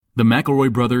The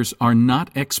McElroy brothers are not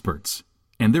experts,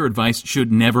 and their advice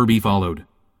should never be followed.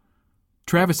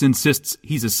 Travis insists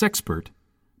he's a sexpert,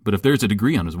 but if there's a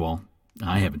degree on his wall,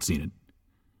 I haven't seen it.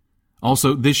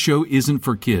 Also, this show isn't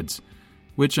for kids,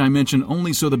 which I mention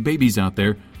only so the babies out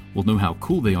there will know how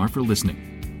cool they are for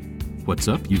listening. What's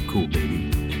up, you cool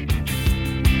baby?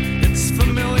 It's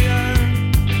familiar,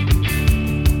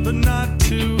 but not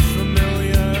too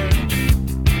familiar,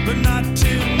 but not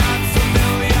too not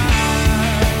familiar.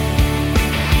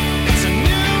 It's a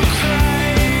new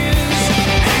craze.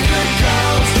 Hey, good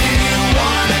girls, do you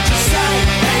wanna just say,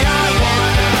 hey, I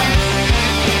wanna?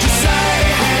 Just say,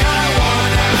 hey, I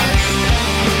wanna.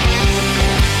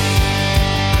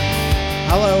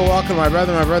 Hello, welcome to My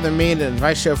Brother, Me, an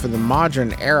advice show for the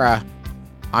modern era.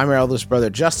 I'm your eldest brother,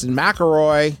 Justin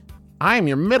McElroy. I'm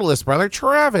your middleest brother,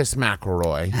 Travis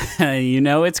McElroy. You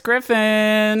know it's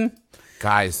Griffin.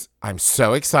 Guys, I'm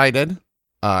so excited.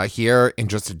 Here in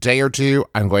just a day or two,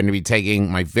 I'm going to be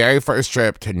taking my very first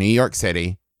trip to New York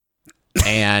City.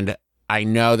 And I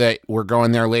know that we're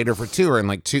going there later for tour in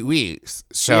like 2 weeks.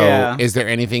 So Is there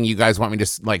anything you guys want me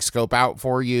to like scope out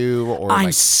for you? Or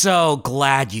I'm so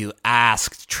glad you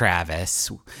asked,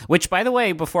 Travis. Which, by the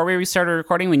way, before we restarted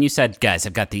recording, when you said, guys,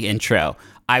 I've got the intro,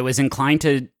 I was inclined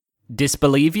to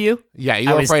disbelieve you. Yeah,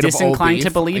 you were afraid of old beef. I was disinclined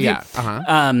to believe you.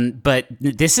 Uh-huh. But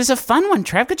this is a fun one,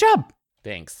 Trav. Good job.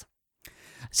 Thanks.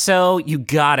 So you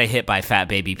gotta hit by Fat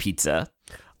Baby Pizza.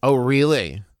 Oh,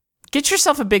 really? Get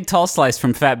yourself a big tall slice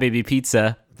from Fat Baby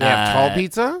Pizza. They have tall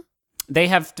pizza? They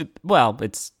have,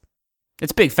 it's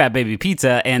Big Fat Baby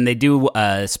Pizza, and they do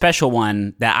a special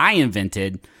one that I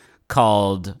invented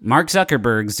called Mark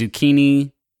Zuckerberg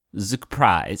Zucchini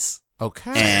Zucprize.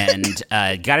 Okay. And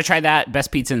gotta try that.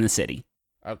 Best pizza in the city.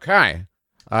 Okay.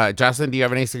 Justin, do you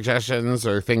have any suggestions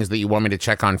or things that you want me to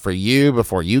check on for you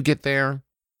before you get there?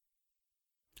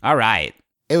 All right.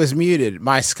 It was muted.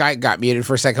 My Skype got muted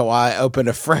for a second while I opened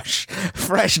a fresh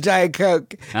Diet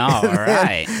Coke. All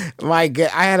right.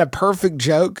 I had a perfect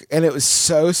joke, and it was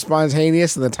so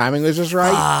spontaneous, and the timing was just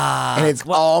right, and it's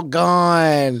all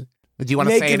gone. Do you want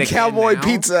to say it again cowboy now?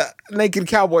 pizza. Naked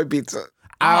cowboy pizza.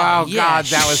 Oh, yeah, God,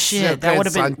 that was shit. so good. That would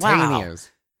have been spontaneous.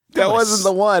 That wasn't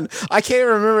the one. I can't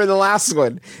even remember the last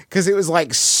one because it was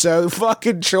like so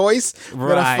fucking choice.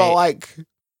 But I felt like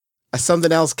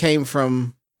something else came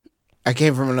from. I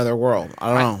came from another world. I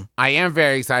don't know. I am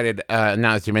very excited now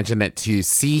that you mentioned it to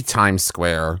see Times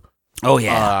Square. Oh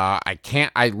yeah.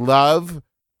 I love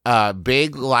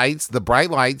big lights, the bright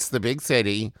lights, the big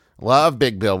city. Love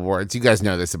big billboards. You guys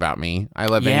know this about me. I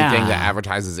love anything that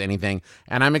advertises anything.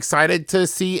 And I'm excited to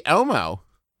see Elmo.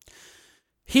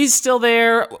 He's still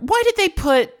there. Why did they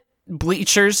put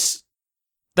bleachers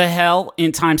the hell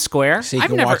in Times Square? So you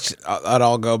can watch it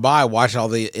all go by, watch all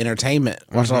the entertainment,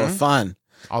 watch all the fun.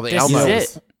 All the This Elmos.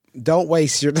 is it. Don't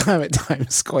waste your time at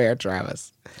Times Square,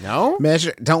 Travis. No?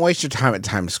 Don't waste your time at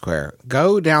Times Square.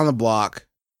 Go down the block.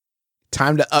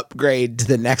 Time to upgrade to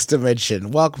the next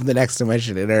dimension. Welcome to the next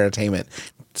dimension in entertainment.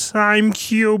 Time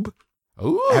Cube.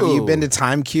 Ooh. Have you been to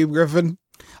Time Cube, Griffin?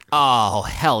 Oh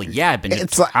hell yeah! I've been to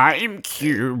Time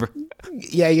Cube.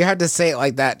 Yeah, you have to say it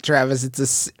like that, Travis.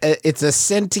 It's a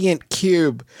sentient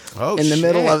cube in the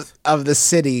middle of the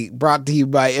city, brought to you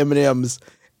by M&M's.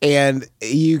 And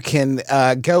you can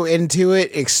go into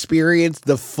it, experience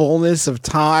the fullness of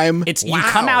time. You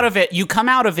come out of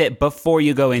it before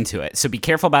you go into it. So be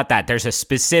careful about that. There's a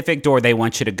specific door they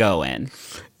want you to go in.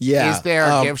 Yeah. Is there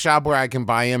a gift shop where I can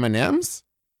buy M&Ms?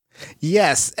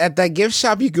 Yes, at that gift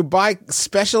shop you could buy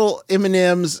special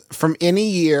M&Ms from any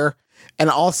year, and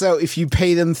also if you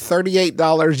pay them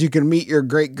 $38, you can meet your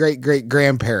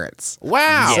great-great-great-grandparents.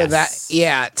 Wow. Yes.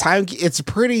 So it's a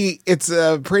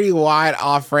pretty wide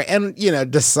offering, and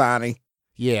Dasani.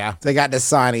 Yeah. They got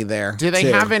Dasani there. Do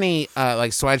they have any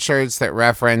like sweatshirts that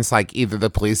reference like either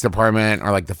the police department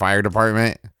or like the fire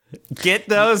department? Get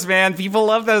those, man. People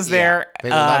love those there. They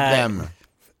love them.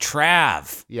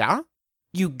 Trav. Yeah?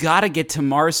 You gotta get to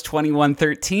Mars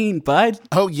 2113, bud.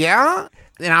 Oh, yeah?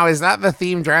 Now, is that the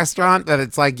themed restaurant that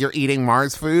it's like you're eating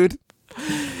Mars food?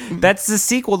 That's the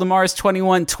sequel to Mars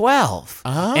 2112.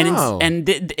 Oh. And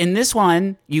in this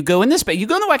one, you go in the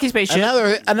wacky spaceship.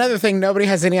 Another thing, nobody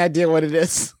has any idea what it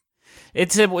is.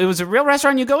 It was a real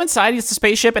restaurant. You go inside, it's a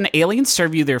spaceship, and aliens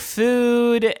serve you their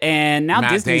food. And now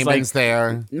Matt Disney's Damon's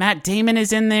there. Matt Damon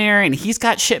is in there, and he's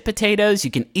got shit potatoes.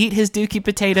 You can eat his dookie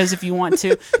potatoes if you want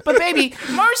to. But baby,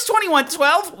 Mars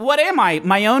 2112, what am I?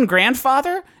 My own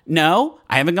grandfather? No,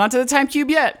 I haven't gone to the Time Cube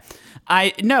yet.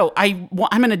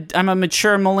 I'm a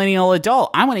mature millennial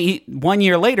adult. I want to eat 1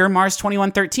 year later Mars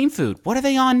 2113 food. What are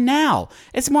they on now?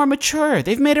 It's more mature.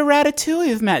 They've made a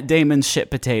ratatouille of Matt Damon's shit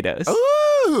potatoes.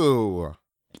 Ooh.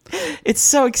 It's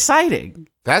so exciting.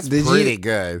 That's pretty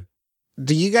good.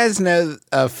 Do you guys know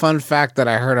a fun fact that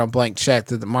I heard on Blank Check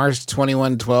that the Mars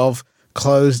 2112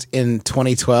 closed in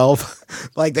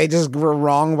 2012? Like they just were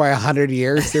wrong by 100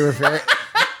 years. They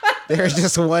were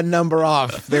just one number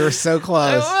off. They were so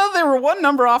close. Well, they were one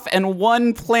number off and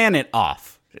one planet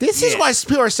off. This is why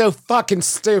people are so fucking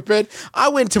stupid. I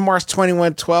went to Mars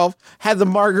 2112, had the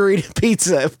margarita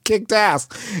pizza, kicked ass.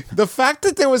 The fact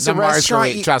that there was a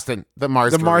restaurant... Justin, the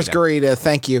Mars Margarita,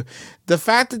 thank you. The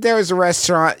fact that there was a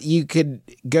restaurant you could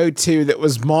go to that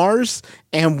was Mars,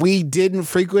 and we didn't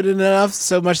frequent it enough,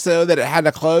 so much so that it had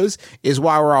to close, is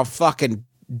why we're all fucking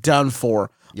done for.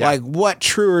 Yeah. Like, what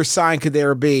truer sign could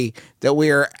there be that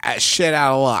we are shit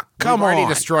out of luck? We've already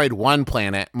destroyed one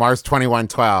planet, Mars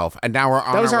 2112, and now we're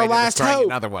on our way to destroying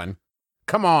another one.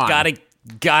 Come on.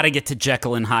 Gotta get to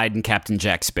Jekyll and Hyde and Captain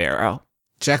Jack Sparrow.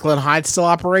 Jekyll and Hyde still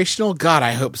operational? God,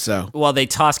 I hope so. Well, they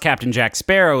tossed Captain Jack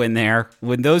Sparrow in there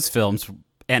when those films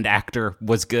and actor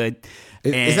was good.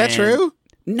 Is that true?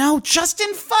 No, Justin,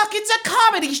 it's a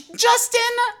comedy. Justin!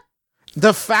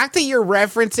 The fact that you're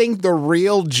referencing the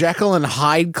real Jekyll and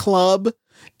Hyde Club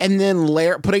and then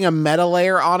putting a meta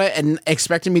layer on it and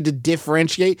expecting me to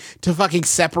differentiate, to fucking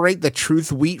separate the truth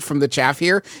wheat from the chaff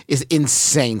here is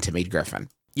insane to me, Griffin.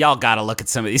 Y'all gotta look at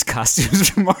some of these costumes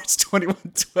from Mars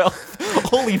 2112.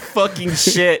 Holy fucking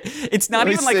shit. It's not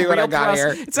even like real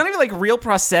it's not even like real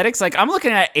prosthetics. Like I'm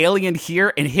looking at Alien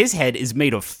here and his head is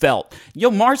made of felt.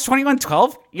 Yo, Mars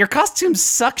 2112, your costumes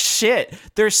suck shit.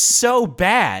 They're so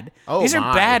bad. These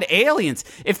are bad aliens.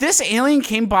 If this alien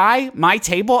came by my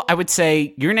table, I would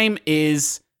say your name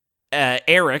is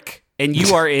Eric and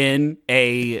you are in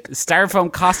a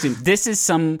styrofoam costume. This is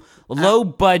some low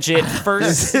budget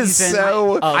first season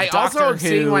of I Doctor also Who.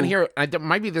 seen one here. It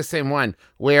might be the same one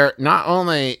where not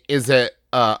only is it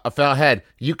a fell head,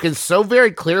 you can so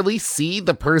very clearly see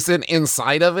the person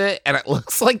inside of it, and it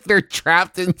looks like they're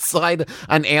trapped inside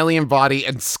an alien body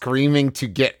and screaming to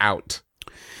get out.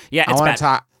 Yeah, it's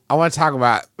bad. I want to talk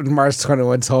about Mars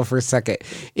 2112 for a second.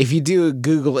 If you do a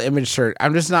Google image search,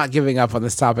 I'm just not giving up on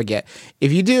this topic yet.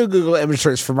 If you do a Google image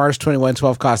search for Mars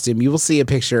 2112 costume, you will see a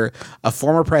picture of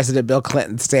former President Bill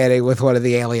Clinton standing with one of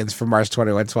the aliens from Mars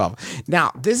 2112.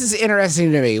 Now, this is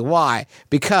interesting to me. Why?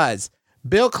 Because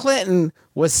Bill Clinton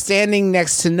was standing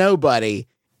next to nobody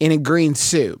in a green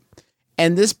suit.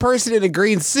 And this person in a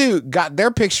green suit got their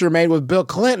picture made with Bill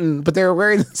Clinton, but they were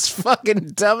wearing this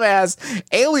fucking dumbass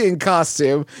alien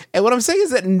costume. And what I'm saying is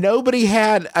that nobody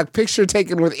had a picture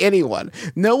taken with anyone.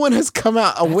 No one has come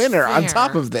out a winner on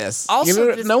top of this.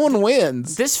 Also, no one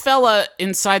wins. This fella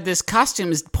inside this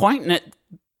costume is pointing at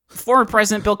former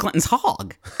President Bill Clinton's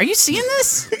hog. Are you seeing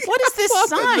this? What is this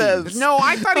sign? This. No,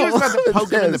 I thought he was about to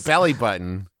poke him in the belly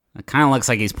button. It kind of looks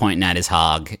like he's pointing at his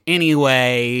hog.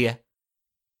 Anyway,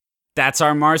 that's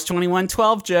our Mars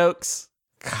 2112 jokes.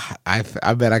 God,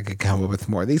 I bet I could come up with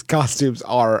more. These costumes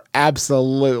are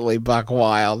absolutely buck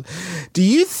wild. Do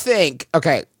you think,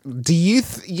 okay,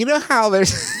 you know how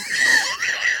there's,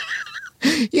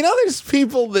 there's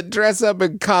people that dress up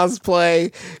in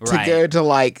cosplay to go to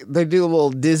like, they do a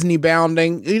little Disney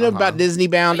bounding. You know about Disney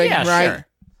bounding, right? Sure.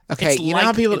 Okay, it's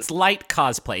how people... It's light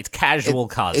cosplay. It's casual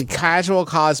cosplay. Casual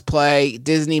cosplay,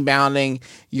 Disney bounding.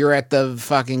 You're at the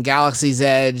fucking Galaxy's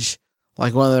Edge.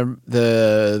 Like one of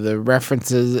the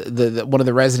references, one of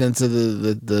the residents of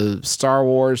the Star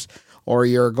Wars, or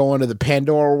you're going to the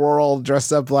Pandora world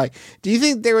dressed up like. Do you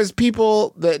think there was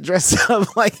people that dressed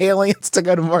up like aliens to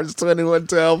go to Mars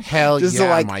 2112? Hell just yeah, to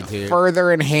like my dude.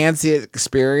 Further enhance the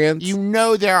experience. You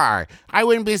know there are. I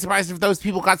wouldn't be surprised if those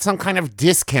people got some kind of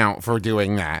discount for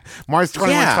doing that. Mars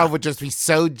 2112 would just be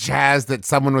so jazzed that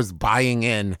someone was buying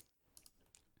in.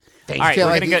 All right, feel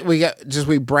like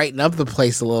we brighten up the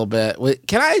place a little bit.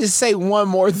 Can I just say one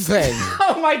more thing?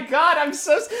 Oh my God,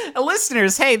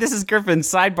 listeners, hey, this is Griffin,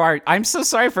 sidebar. I'm so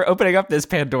sorry for opening up this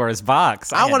Pandora's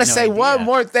box. I want to say one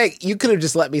more thing. You could have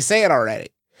just let me say it already.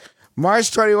 Mars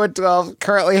 2112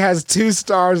 currently has 2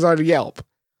 stars on Yelp.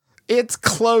 It's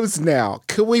closed now.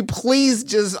 Could we please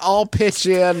just all pitch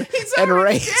in and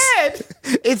raise? Dead.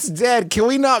 It's dead. Can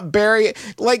we not bury it?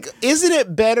 Like, isn't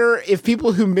it better if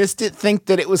people who missed it think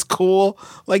that it was cool?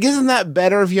 Like, isn't that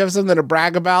better if you have something to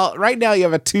brag about? Right now, you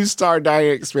have a 2-star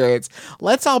dining experience.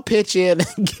 Let's all pitch in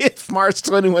and give Mars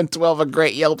 2112 a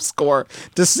great Yelp score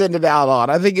to send it out on.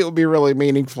 I think it would be really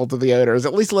meaningful to the owners.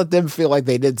 At least let them feel like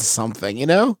they did something, you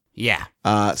know? Yeah.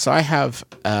 So I have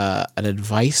an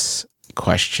advice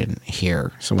question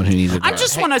here. Someone who needs a I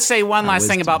just want to say one last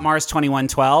thing about Mars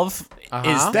 2112.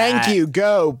 Thank you.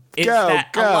 Go. A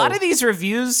lot of these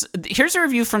reviews, here's a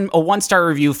review from a 1-star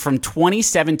review from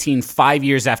 2017, 5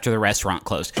 years after the restaurant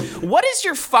closed. What is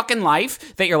your fucking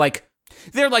life that you're like,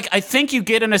 they're like, I think you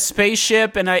get in a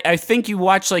spaceship and I think you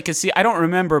watch like I don't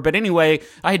remember, but anyway,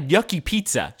 I had yucky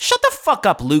pizza. Shut the fuck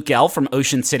up, Luke L. from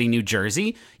Ocean City, New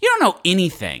Jersey. You don't know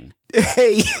anything.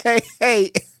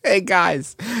 Hey,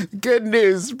 guys. Good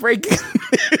news. Breaking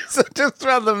news. I just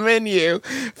found the menu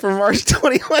for March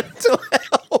 2112.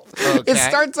 Okay. It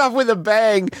starts off with a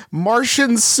bang.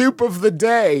 Martian soup of the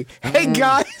day. Hey,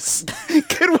 guys.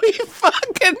 Could we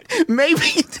fucking...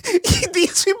 Maybe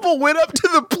these people went up to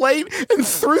the plate and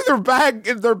threw their bat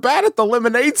at the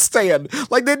lemonade stand.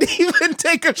 Like, they didn't even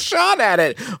take a shot at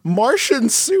it. Martian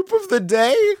soup of the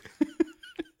day?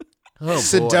 Oh,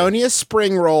 Sidonia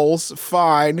spring rolls,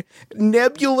 fine.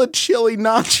 Nebula chili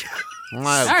nacho. All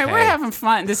right, we're having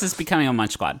fun. This is becoming a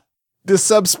munch squad. The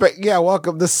subspace,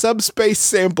 welcome. The subspace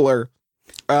sampler.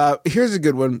 Here's a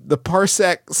good one. The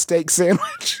Parsec steak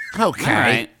sandwich. Okay. All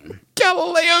right.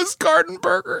 Galileo's garden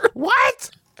burger.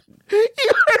 What?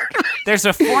 There's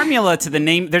a formula to the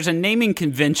name. There's a naming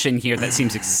convention here that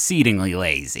seems exceedingly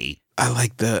lazy. I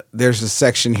like there's a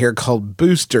section here called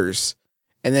boosters.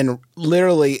 And then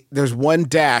literally there's one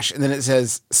dash and then it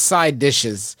says side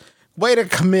dishes. Way to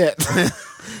commit.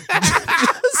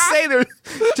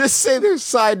 just say there's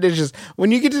side dishes.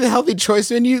 When you get to the healthy choice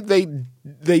menu, they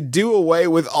do away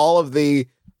with all of the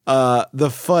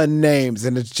fun names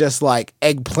and it's just like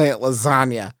eggplant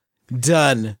lasagna.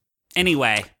 Done.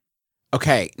 Anyway.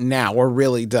 Okay, now we're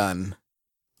really done.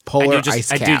 Polar ice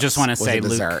caps. I do just want to was say, a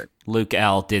dessert. Luke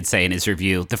L. did say in his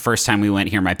review, the first time we went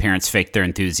here, my parents faked their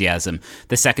enthusiasm.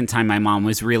 The second time, my mom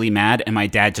was really mad, and my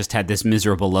dad just had this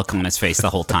miserable look on his face the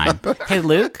whole time. Hey,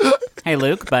 Luke,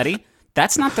 buddy,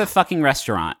 that's not the fucking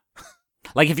restaurant.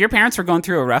 Like, if your parents were going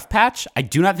through a rough patch, I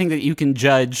do not think that you can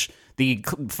judge the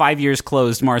 5 years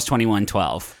closed Mars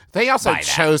 2112. They also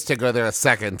chose to go there a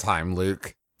second time,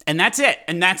 Luke. And that's it.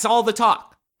 And that's all the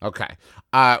talk. Okay.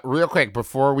 Real quick,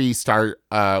 before we start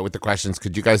with the questions,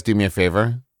 could you guys do me a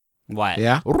favor? What?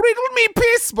 Yeah? Riddle me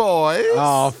piss, boys.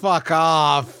 Oh, fuck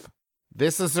off.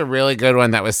 This is a really good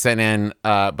one that was sent in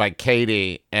by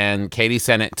Katie, and Katie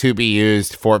sent it to be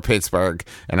used for Pittsburgh,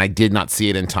 and I did not see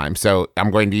it in time, so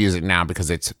I'm going to use it now because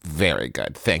it's very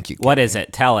good. Thank you, Katie. What is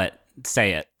it? Tell it.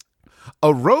 Say it.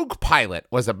 A rogue pilot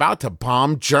was about to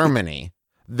bomb Germany.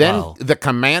 Then the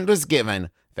command was given,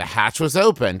 the hatch was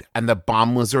opened, and the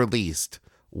bomb was released.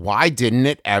 Why didn't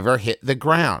it ever hit the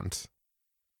ground?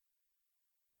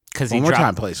 One more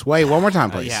time, please. Wait, one more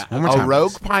time, please. Yeah. One more time, A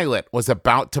rogue please. pilot was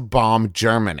about to bomb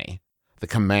Germany. The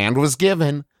command was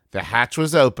given, the hatch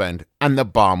was opened, and the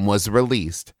bomb was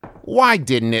released. Why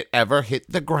didn't it ever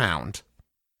hit the ground?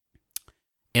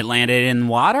 It landed in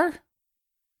water?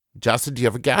 Justin, do you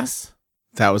have a guess?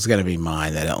 That was going to be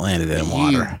mine, that it landed in You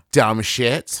water. dumb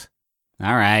shit.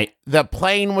 All right. The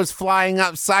plane was flying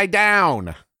upside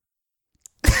down.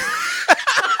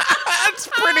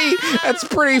 That's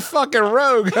pretty fucking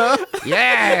rogue, huh?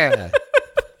 Yeah.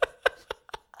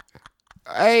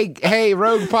 Hey,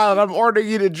 rogue pilot, I'm ordering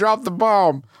you to drop the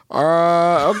bomb.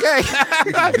 Okay.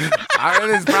 I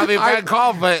mean, it's probably a bad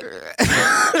call, but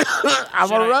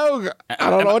I'm a rogue. I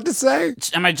don't know what to say.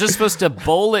 Am I just supposed to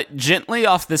bowl it gently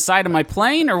off the side of my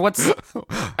plane, or what's...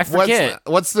 I forget.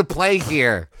 What's the play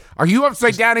here? Are you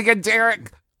upside down again,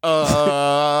 Derek?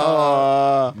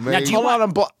 Now, do you Hold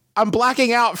want- on, I'm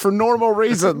blacking out for normal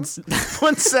reasons.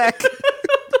 One sec.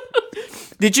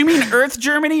 Did you mean Earth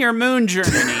Germany or Moon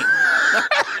Germany?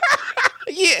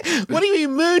 Yeah. What do you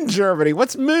mean Moon Germany?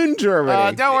 What's Moon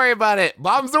Germany? Don't worry about it.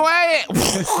 Bombs away.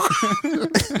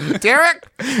 Derek.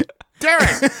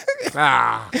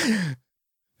 Ah.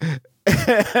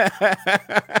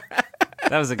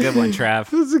 That was a good one, Trav.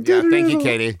 Thank you,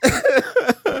 Katie.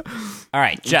 All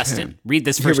right, Justin, read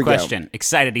this Here first we go. question.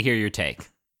 Excited to hear your take.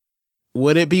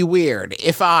 Would it be weird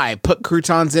if I put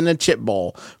croutons in a chip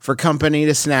bowl for company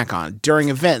to snack on during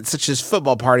events such as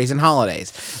football parties and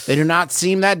holidays? They do not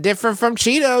seem that different from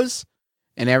Cheetos.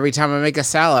 And every time I make a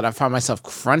salad, I find myself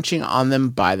crunching on them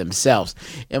by themselves.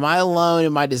 Am I alone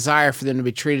in my desire for them to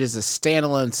be treated as a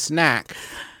standalone snack?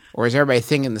 Or is everybody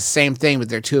thinking the same thing, but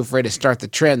they're too afraid to start the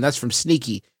trend? That's from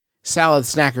Sneaky Salad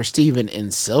Snacker Steven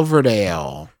in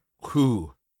Silverdale.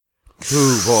 Ooh,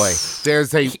 boy.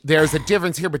 There's a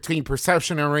difference here between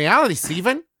perception and reality,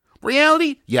 Steven.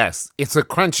 Reality? Yes, it's a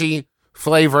crunchy,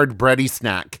 flavored, bready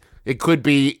snack. It could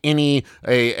be a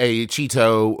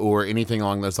Cheeto or anything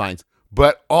along those lines.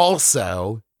 But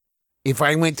also, if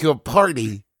I went to a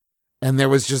party and there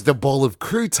was just a bowl of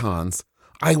croutons,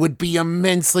 I would be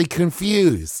immensely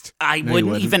confused. I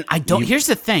wouldn't even. I don't. Here's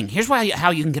the thing. Here's how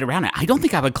you can get around it. I don't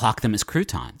think I would clock them as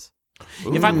croutons.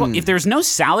 If there's no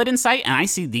salad in sight and I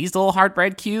see these little hard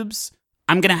bread cubes,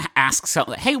 I'm gonna ask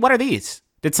someone, "Hey, what are these?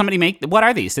 Did somebody make? What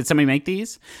are these? Did somebody make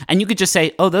these?" And you could just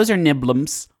say, "Oh, those are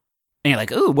nibblums." And you're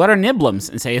like, "Ooh, what are nibblums?"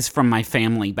 And say, "It's from my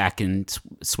family back in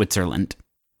Switzerland."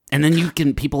 And then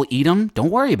people eat them. Don't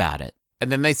worry about it.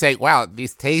 And then they say, wow,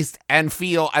 these taste and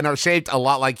feel and are shaped a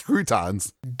lot like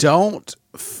croutons. Don't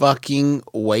fucking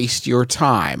waste your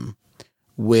time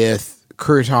with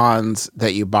croutons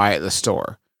that you buy at the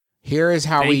store. Here is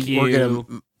how we're going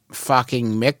to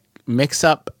fucking mix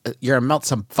up. You're going to melt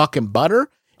some fucking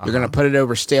butter. You're going to put it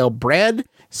over stale bread,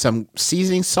 some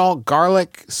seasoning salt,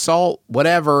 garlic, salt,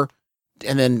 whatever,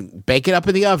 and then bake it up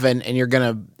in the oven, and you're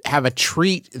going to have a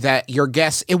treat that your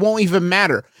guests, it won't even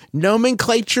matter.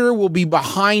 Nomenclature will be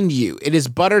behind you. It is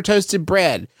butter toasted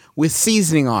bread with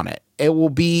seasoning on it. It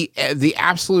will be the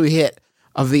absolute hit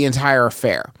of the entire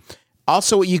affair.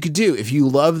 Also, what you could do, if you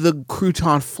love the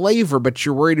crouton flavor, but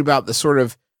you're worried about the sort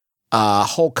of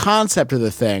whole concept of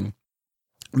the thing,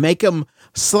 make them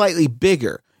slightly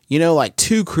bigger, like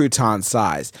 2 crouton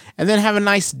size, and then have a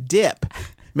nice dip.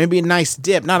 Maybe a nice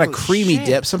dip, not a creamy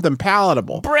dip, something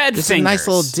palatable. Bread just fingers. a nice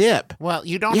little dip. Well,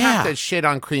 you don't have to shit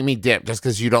on creamy dip just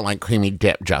because you don't like creamy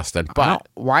dip, Justin. But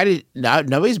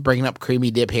nobody's bringing up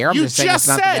creamy dip here. I'm you just saying it's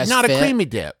not the said best not fit. a creamy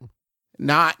dip.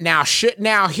 Not now.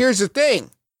 Now here's the thing.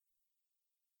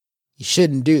 You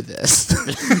shouldn't do this.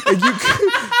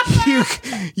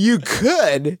 you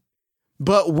could,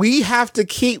 but we have to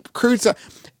keep croutons.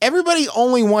 Everybody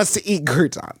only wants to eat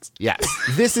croutons. Yes.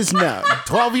 This is known.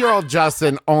 12-year-old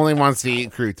Justin only wants to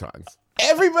eat croutons.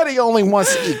 Everybody only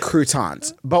wants to eat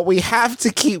croutons, but we have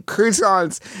to keep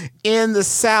croutons in the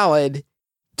salad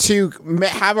to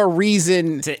have a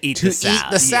reason to eat the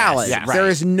salad. Yes, There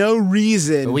is no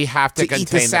reason We have to eat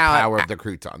contain the salad. power of the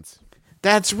croutons.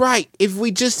 That's right. If we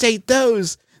just ate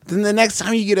those, then the next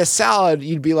time you get a salad,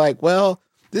 you'd be like, well,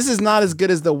 this is not as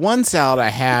good as the one salad I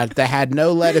had that had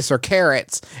no lettuce or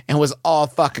carrots and was all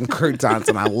fucking croutons,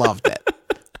 and I loved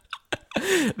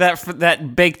it.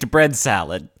 That baked bread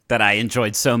salad that I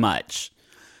enjoyed so much.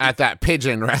 At that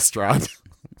pigeon restaurant.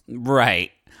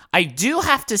 Right. I do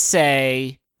have to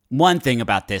say one thing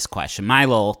about this question, my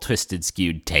little twisted,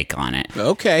 skewed take on it.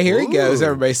 Okay, here he goes.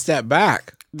 Everybody step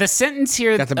back. The sentence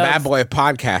here... Got the bad boy of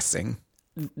podcasting.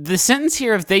 The sentence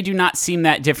here of they do not seem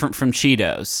that different from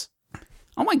Cheetos.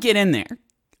 I want to get in there.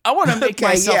 I want to make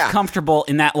myself comfortable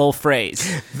in that little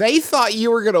phrase. They thought you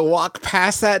were going to walk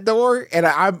past that door, and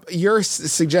you're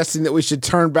suggesting that we should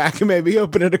turn back and maybe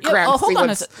open it a crack. Hold on.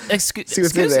 Excuse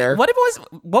me. What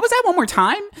was that one more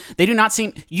time? They do not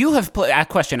seem... You have...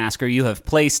 question asker, you have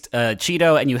placed a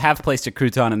Cheeto and you have placed a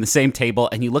crouton on the same table,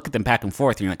 and you look at them back and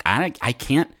forth, and you're like, I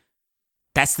can't...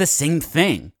 That's the same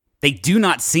thing. They do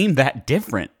not seem that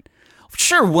different.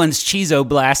 Sure, one's Cheezo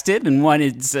blasted and one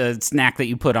is a snack that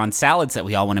you put on salads that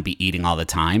we all want to be eating all the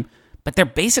time, but they're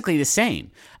basically the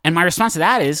same. And my response to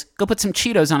that is, go put some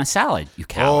Cheetos on a salad, you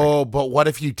coward. Oh, but what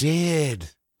if you did?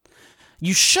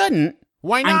 You shouldn't.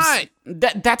 Why not?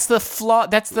 That's the flaw.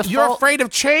 You're afraid of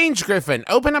change, Griffin.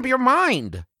 Open up your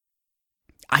mind.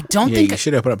 I don't think you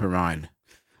should open up your mind.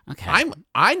 Okay.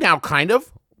 I now kind of,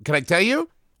 can I tell you,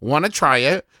 want to try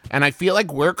it. And I feel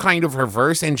like we're kind of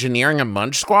reverse engineering a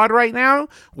Munch Squad right now,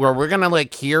 where we're going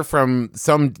to hear from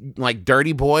some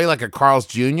dirty boy, like a Carl's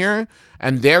Jr.,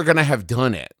 and they're going to have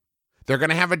done it. They're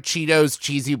going to have a Cheetos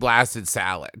cheesy blasted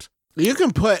salad. You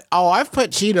can put, I've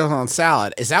put Cheetos on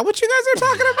salad. Is that what you guys are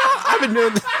talking about? I've been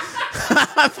doing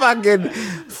I fucking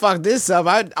fuck this up.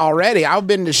 I've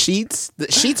been to Sheetz.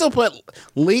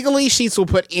 Sheetz will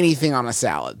put anything on a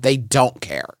salad. They don't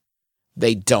care.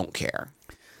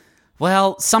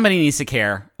 Well, somebody needs to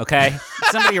care, okay?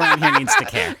 Somebody around here needs to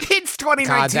care. It's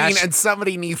 2019 and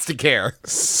somebody needs to care.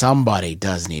 Somebody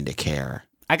does need to care.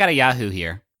 I got a Yahoo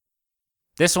here.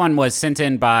 This one was sent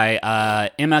in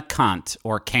by Emma Kant,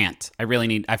 or Kant. I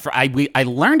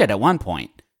learned it at one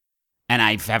point, and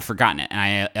I have forgotten it, and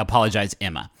I apologize,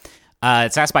 Emma.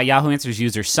 It's asked by Yahoo Answers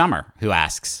user Summer, who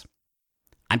asks,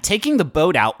 I'm taking the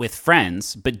boat out with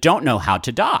friends, but don't know how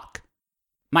to dock.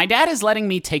 My dad is letting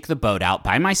me take the boat out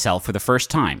by myself for the first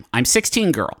time. I'm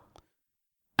 16, girl.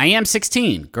 I am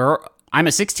 16, girl. I'm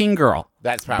a 16 girl.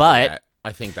 That's probably it.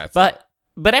 I think that's it.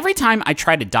 But every time I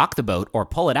try to dock the boat or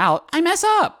pull it out, I mess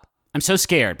up. I'm so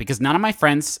scared because none of my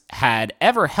friends had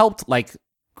ever helped,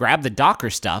 grab the docker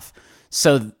stuff.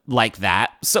 So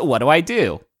what do I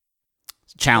do?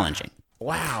 Challenging.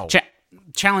 Wow.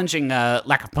 Challenging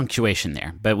lack of punctuation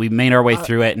there. But we made our way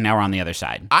through it, and now we're on the other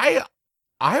side.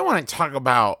 I want to talk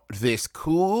about this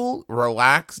cool,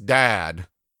 relaxed dad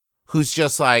who's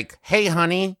just like, hey,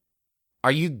 honey,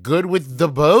 are you good with the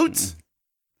boat?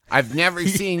 I've never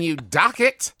seen you dock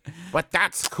it, but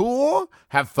that's cool.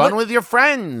 Have fun with your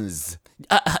friends.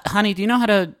 Honey, do you know how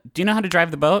to drive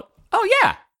the boat? Oh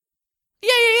yeah.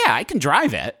 Yeah. I can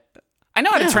drive it. I know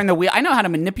how to turn the wheel. I know how to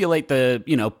manipulate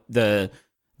the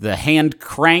hand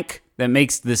crank that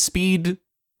makes the speed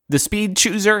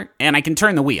chooser, and I can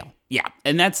turn the wheel. Yeah,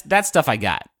 and that's stuff I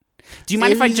got. Do you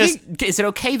mind if I just? Is it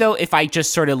okay though if I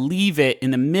just sort of leave it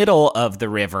in the middle of the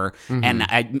river, and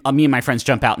me and my friends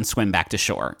jump out and swim back to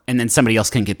shore, and then somebody else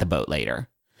can get the boat later?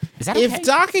 Is that okay? If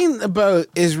docking the boat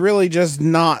is really just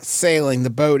not sailing the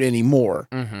boat anymore,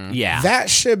 yeah, that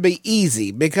should be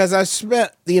easy because I've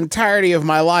spent the entirety of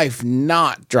my life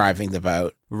not driving the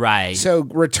boat. Right. So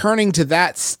returning to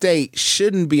that state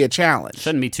shouldn't be a challenge.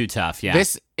 Shouldn't be too tough. Yeah.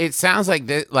 It sounds like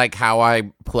like how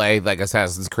I play like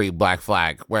Assassin's Creed Black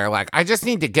Flag, where like I just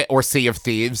need to get, or Sea of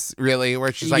Thieves, really,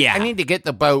 where she's like, I need to get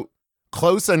the boat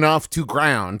close enough to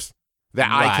ground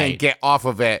that I can get off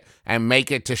of it and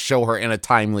make it to show her in a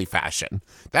timely fashion.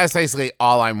 That's basically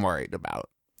all I'm worried about.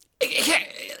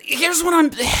 Here's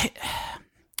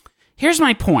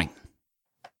my point.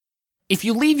 If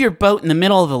you leave your boat in the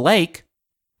middle of the lake,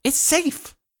 it's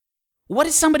safe. What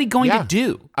is somebody going to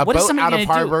do? A boat out of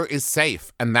harbor is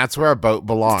safe, and that's where a boat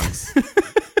belongs.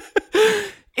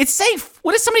 It's safe.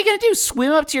 What is somebody going to do?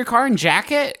 Swim up to your car and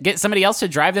jack it? Get somebody else to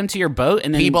drive them to your boat?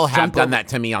 And then people have jump done over? that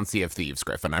to me on Sea of Thieves,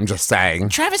 Griffin. I'm just saying.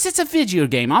 Travis, it's a video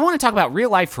game. I want to talk about real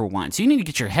life for once. You need to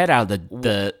get your head out of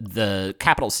the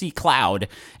capital C cloud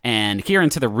and here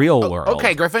into the real world.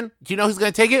 Okay, Griffin. Do you know who's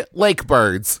going to take it? Lake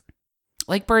birds.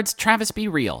 Lake birds, Travis, be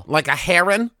real. Like a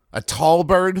heron, a tall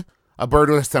bird, a bird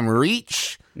with some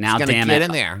reach. Now, damn damn get it.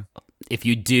 in there. If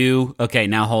you do, okay,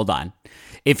 now hold on.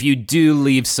 If you do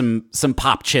leave some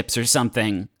pop chips or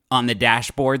something on the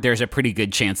dashboard, there's a pretty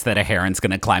good chance that a heron's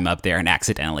going to climb up there and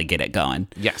accidentally get it going.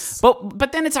 Yes.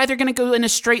 But then it's either going to go in a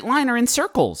straight line or in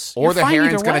circles. Or the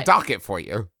heron's going to dock it for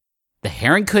you. The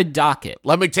heron could dock it.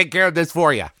 Let me take care of this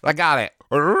for you. I got it.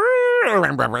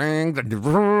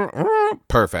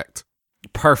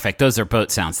 Perfect. Those are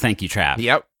boat sounds. Thank you, Trav.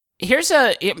 Yep.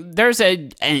 There's an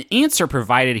answer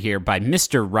provided here by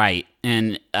Mr. Wright,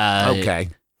 and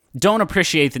don't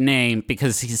appreciate the name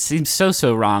because he seems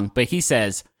so wrong, but he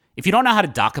says, if you don't know how to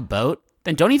dock a boat,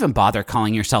 then don't even bother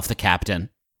calling yourself the captain.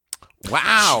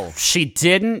 Wow. She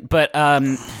didn't, but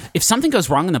if something goes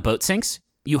wrong and the boat sinks,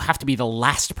 you have to be the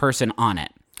last person on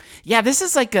it. Yeah, this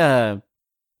is like a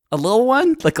little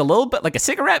one, like a little bit like a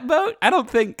cigarette boat. I don't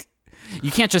think...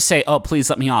 You can't just say, oh, please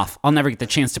let me off. I'll never get the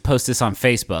chance to post this on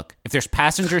Facebook. If there's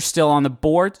passengers still on the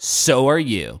board, so are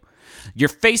you. Your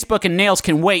Facebook and nails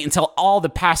can wait until all the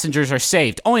passengers are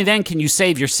saved. Only then can you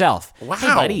save yourself. Wow. Hey,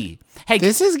 buddy. Hey,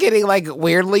 This is getting like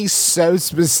weirdly so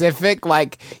specific.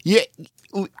 Like,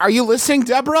 are you listening,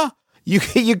 Deborah? You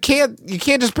can't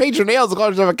just paint your nails and call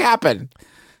yourself a captain.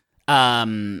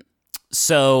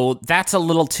 So that's a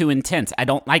little too intense. I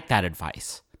don't like that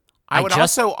advice. I would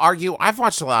also argue, I've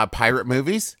watched a lot of pirate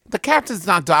movies. The captain's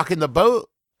not docking the boat.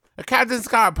 The captain's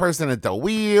got a person at the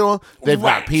wheel. They've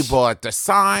got people at the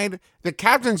side. The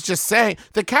captain just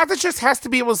has to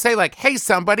be able to say, like, hey,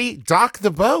 somebody, dock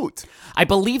the boat. I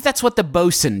believe that's what the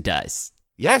bosun does.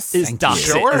 Yes. Is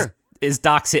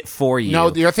docks it for you. No,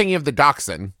 you're thinking of the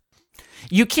dachshund.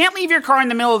 You can't leave your car in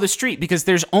the middle of the street because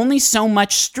there's only so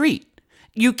much street.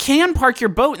 You can park your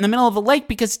boat in the middle of the lake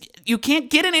because you can't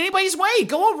get in anybody's way.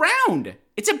 Go around.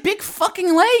 It's a big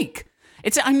fucking lake.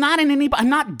 I'm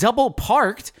not double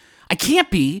parked. I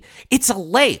can't be. It's a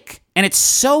lake and it's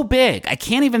so big. I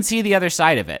can't even see the other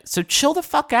side of it. So chill the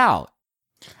fuck out.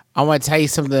 I want to tell you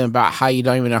something about how you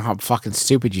don't even know how fucking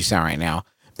stupid you sound right now.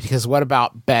 Because what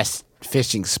about best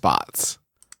fishing spots?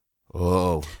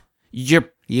 Oh.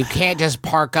 You can't just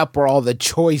park up where all the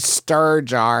choice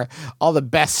sturge are. All the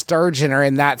best sturgeon are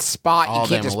in that spot. All you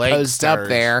can't them just lake post sturge. up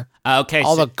there. Okay.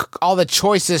 All the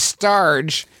choicest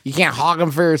sturge. You can't hog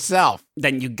them for yourself.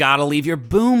 Then you gotta leave your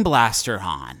boom blaster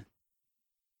on.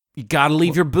 You gotta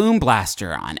leave your boom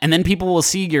blaster on. And then people will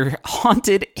see your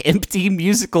haunted, empty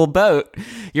musical boat,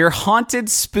 your haunted,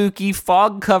 spooky,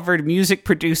 fog-covered,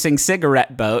 music-producing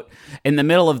cigarette boat in the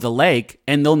middle of the lake,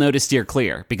 and they'll know to steer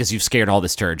clear because you've scared all the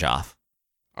sturge off.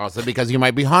 Also because you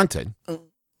might be haunted.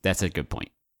 That's a good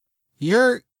point.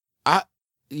 You're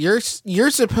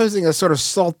supposing a sort of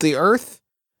salty earth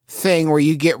thing where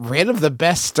you get rid of the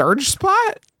best sturge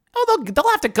spot? Oh, they'll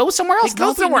have to go somewhere else. They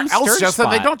go somewhere else, Justin.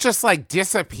 They don't just like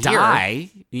disappear. Die.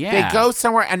 Yeah. They go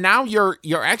somewhere, and now you're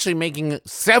actually making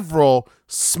several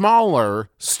smaller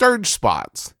sturge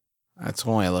spots. That's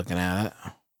one way of looking at it.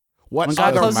 What When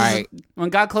God, other closes, when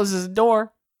God closes the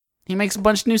door, he makes a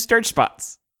bunch of new Sturg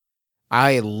Spots.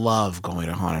 I love going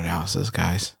to haunted houses,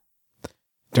 guys.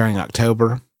 During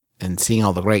October and seeing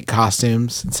all the great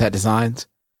costumes and set designs.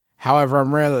 However,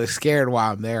 I'm rarely scared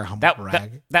while I'm there.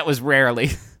 That was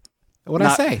rarely. What'd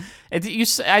I say?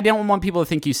 I don't want people to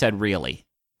think you said really.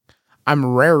 I'm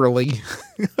rarely.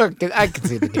 I can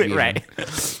see the confusion. Right.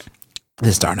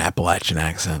 This darn Appalachian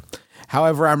accent.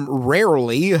 However, I'm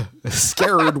rarely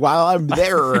scared while I'm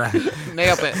there.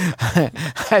 Nailed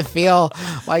it. I feel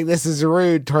like this is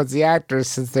rude towards the actors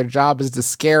since their job is to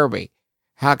scare me.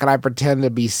 How can I pretend to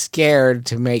be scared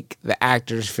to make the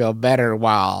actors feel better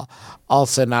while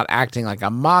also not acting like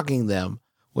I'm mocking them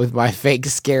with my fake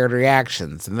scared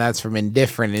reactions? And that's from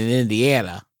Indifferent in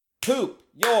Indiana. Poop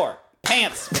your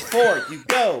pants before you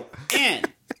go in.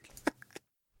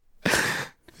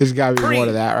 There's got to be more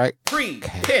to that, right?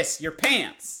 Piss your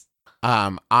pants.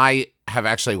 I have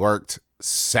actually worked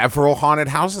several haunted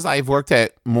houses. I've worked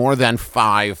at more than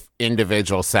 5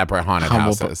 individual separate haunted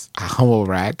houses. Humble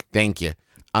brag. Thank you.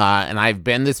 And I've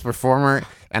been this performer,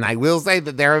 and I will say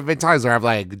that there have been times where I've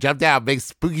like jumped out, big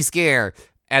spooky scare,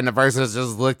 and the person has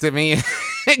just looked at me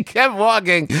and kept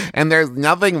walking, and there's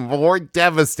nothing more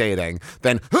devastating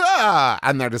than, ah!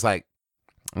 And they're just like,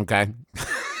 okay.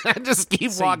 Just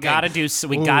keep walking.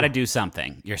 We gotta do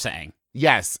something, you're saying.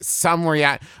 Yes, some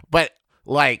react, but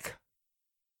like,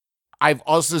 I've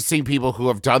also seen people who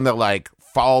have done the like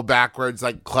fall backwards,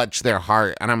 like clutch their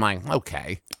heart, and I'm like,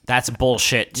 okay. That's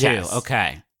bullshit too. Yes.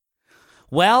 Okay.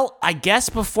 Well, I guess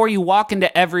before you walk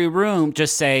into every room,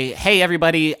 just say, hey,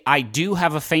 everybody, I do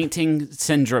have a fainting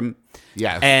syndrome.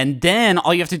 Yes. And then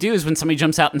all you have to do is when somebody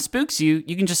jumps out and spooks you,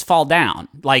 you can just fall down.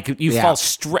 Like you fall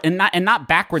straight and not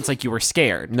backwards like you were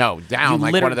scared. No, down you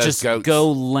like one of those just goats.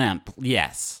 Go limp.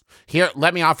 Yes. Here,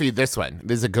 let me offer you this one.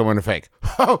 This is a good one to fake.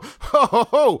 Ho, ho, ho,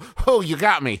 ho, ho, you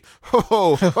got me. Ho,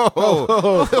 ho, ho, ho,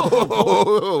 ho, ho,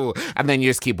 ho. And then you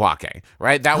just keep walking,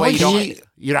 right? That way you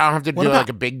don't have to do like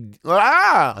a big,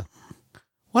 ah!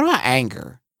 What about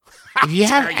anger? If you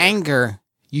have anger,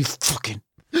 you fucking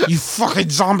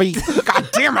zombie. God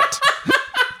damn it.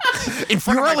 In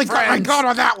front You of really my got my friends. gun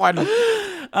on that one.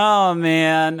 Oh,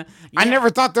 man. I never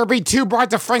thought there'd be 2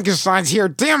 Brides of Frankensteins here.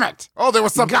 Damn it. Oh, there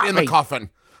was something got in me. the coffin.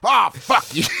 Oh, fuck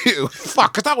you.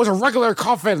 Fuck, I thought it was a regular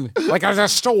coffin, like at a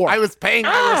store. I was paying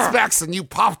my respects and you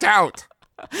popped out.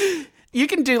 You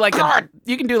can do like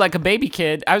a baby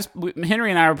kid.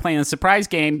 Henry and I were playing a surprise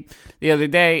game the other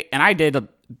day, and I did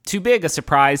too big a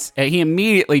surprise, and he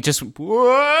immediately just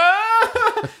whoa!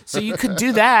 So you could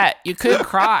do that. You could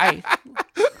cry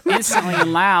instantly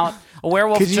and loud. A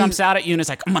werewolf jumps out at you and is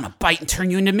like, "I'm gonna bite and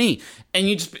turn you into me," and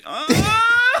you just.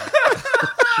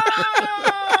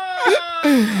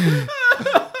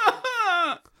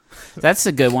 That's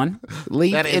a good one.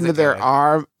 Leap into their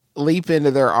arms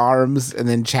and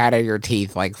then chatter your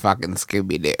teeth like fucking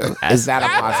Scooby-Doo. Is that a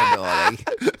possibility?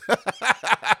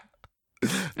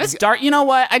 It's dark. You know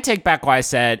what? I take back what I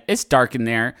said. It's dark in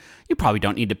there. You probably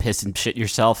don't need to piss and shit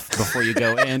yourself before you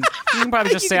go in. You can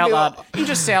probably just say out loud. You can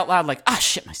just say out loud like,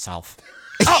 shit myself.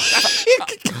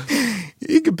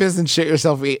 You can piss and shit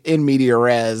yourself in media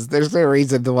res. There's no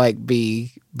reason to like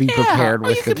be prepared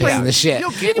with the piss and the shit.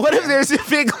 What if there's a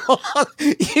big long?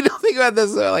 You don't think about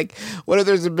this. Like, what if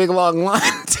there's a big long line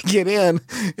to get in,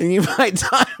 and you might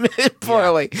time it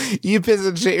poorly? You piss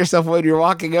and shit yourself when you're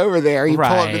walking over there. You pull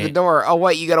up to the door. Oh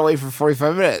wait, you gotta wait for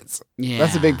 45 minutes. Yeah,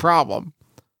 that's a big problem.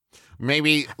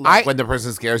 Maybe when the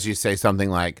person scares you, say something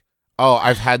like, "Oh,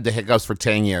 I've had the hiccups for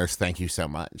 10 years. Thank you so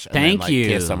much." And Thank then, you.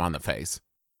 Kiss them on the face.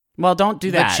 Well, don't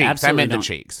do that. The cheeks. Absolutely I meant don't. the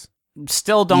cheeks.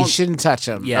 Still don't. You shouldn't touch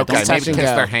them. Yeah, Okay, don't touch maybe and kiss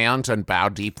go. their hand and bow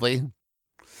deeply.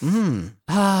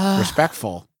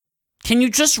 Respectful. Can you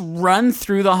just run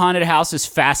through the haunted house as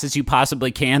fast as you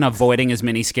possibly can, avoiding as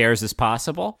many scares as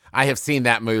possible? I have seen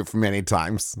that move many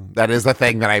times. That is a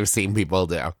thing that I've seen people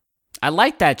do. I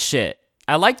like that shit.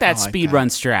 I like that speed run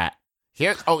strat.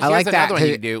 Here's like that, another one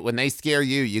you do. When they scare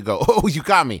you, you go, "Oh, you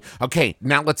got me. Okay,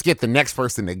 now let's get the next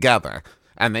person together."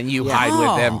 And then you hide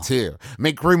with them too.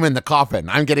 Make room in the coffin.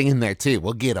 I'm getting in there too.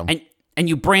 We'll get them. And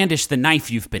you brandish the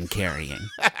knife you've been carrying.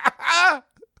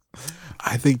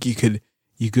 I think you could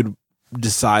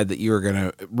decide that you were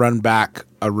gonna run back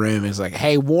a room. It's like,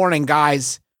 hey, warning,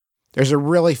 guys. There's a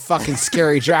really fucking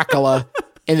scary Dracula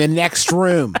in the next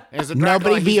room. He's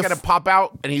gonna pop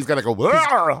out and he's gonna go.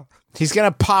 "Whoa!" He's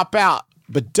gonna pop out,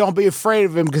 but don't be afraid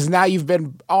of him because now you've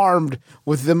been armed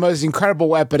with the most incredible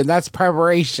weapon, and that's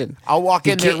preparation. I'll walk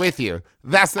in there with you.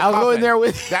 That's the I'll coffin. go in there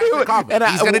with That's you, the coffin.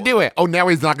 and He's gonna do it. Oh, now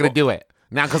he's not gonna do it.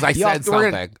 Now, because I Y'all, said we're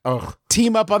gonna- something. Ugh.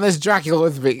 Team up on this Dracula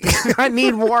with me. I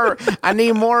need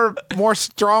more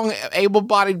strong,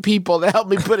 able-bodied people to help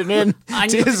me put an end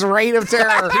to his reign of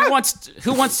terror. Who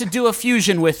wants to do a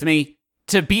fusion with me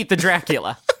to beat the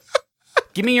Dracula?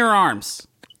 Give me your arms.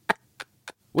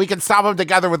 We can stop them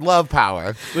together with love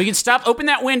power. We can stop. Open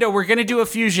that window. We're going to do a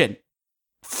fusion.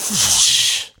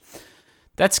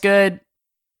 That's good.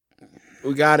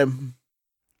 We got him.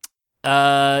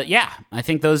 Yeah, I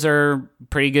think those are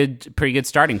pretty good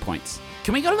starting points.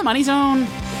 Can we go to the money zone?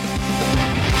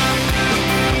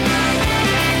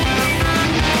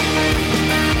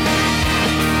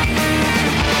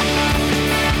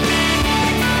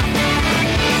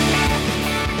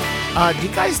 Do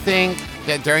you guys think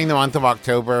that during the month of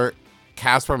October,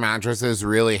 Casper Mattresses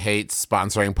really hates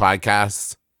sponsoring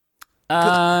podcasts?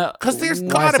 Because there's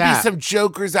got to be some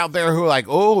jokers out there who are like,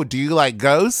 oh, do you like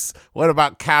ghosts? What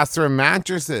about Casper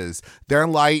Mattresses? They're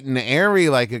light and airy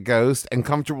like a ghost and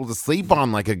comfortable to sleep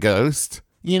on like a ghost.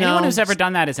 You know? Anyone who's ever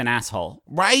done that is an asshole.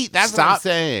 Right? That's what I'm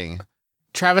saying.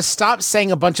 Travis, stop saying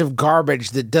a bunch of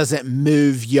garbage that doesn't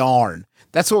move yarn.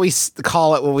 That's what we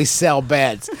call it when we sell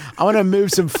beds. I'm going to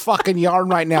move some fucking yarn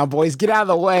right now, boys. Get out of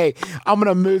the way. I'm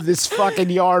going to move this fucking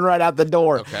yarn right out the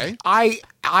door. Okay.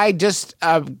 I just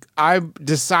I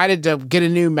decided to get a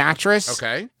new mattress.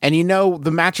 Okay. And you know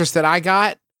the mattress that I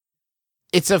got?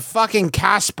 It's a fucking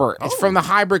Casper. It's from the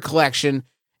Hybrid Collection.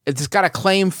 It's got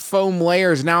acclaim foam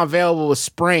layers now available with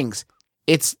springs.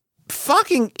 It's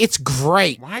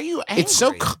great. Why are you angry?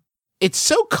 It's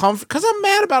so comfortable because I'm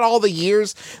mad about all the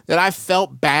years that I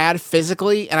felt bad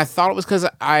physically, and I thought it was because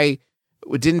I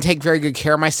didn't take very good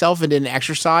care of myself and didn't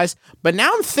exercise. But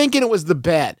now I'm thinking it was the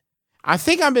bed. I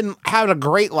think I've been having a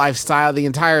great lifestyle the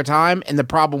entire time, and the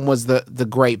problem was the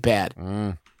great bed.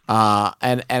 And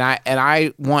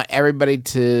I want everybody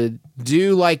to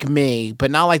do like me, but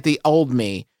not like the old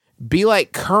me. Be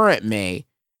like current me,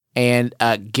 and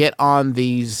get on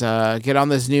this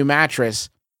new mattress.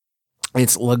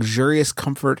 It's luxurious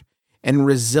comfort and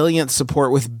resilient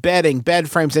support with bedding, bed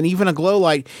frames, and even a glow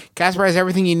light. Casper has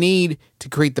everything you need to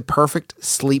create the perfect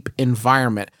sleep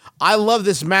environment. I love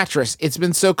this mattress. It's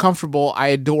been so comfortable. I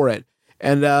adore it.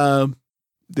 And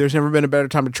there's never been a better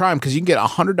time to try them because you can get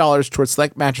 $100 towards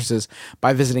select mattresses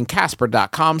by visiting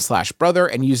casper.com/brother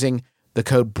and using the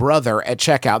code BROTHER at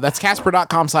checkout. That's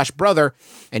casper.com/brother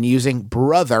and using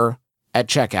BROTHER at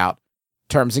checkout.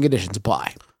 Terms and conditions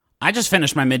apply. I just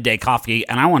finished my midday coffee,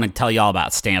 and I want to tell you all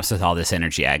about stamps with all this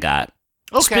energy I got.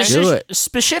 Okay. Do it.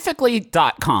 Specifically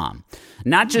 .com.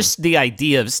 Not just the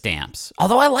idea of stamps,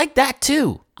 although I like that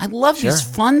too. I love these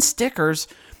fun stickers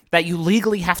that you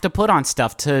legally have to put on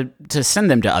stuff to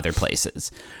send them to other places.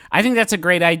 I think that's a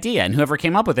great idea, and whoever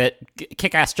came up with it,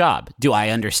 kick-ass job. Do I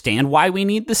understand why we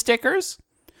need the stickers?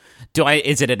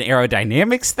 Is it an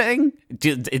aerodynamics thing?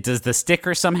 Does the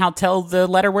sticker somehow tell the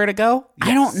letter where to go? Yes.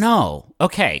 I don't know.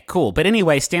 Okay, cool. But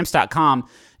anyway, stamps.com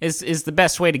is the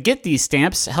best way to get these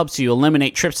stamps. It helps you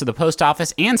eliminate trips to the post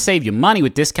office and save you money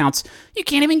with discounts you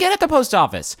can't even get at the post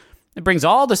office. It brings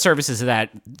all the services of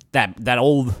that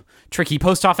old tricky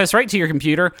post office right to your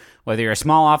computer, whether you're a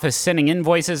small office sending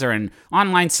invoices or an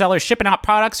online seller shipping out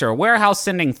products or a warehouse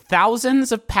sending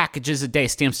thousands of packages a day.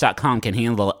 Stamps.com can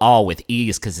handle it all with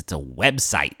ease because it's a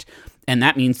website, and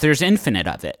that means there's infinite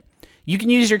of it. You can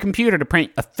use your computer to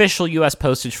print official U.S.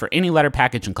 postage for any letter,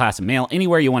 package, and class of mail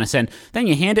anywhere you want to send. Then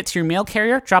you hand it to your mail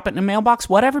carrier, drop it in a mailbox,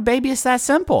 whatever, baby. It's that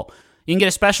simple. You can get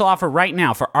a special offer right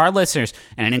now for our listeners,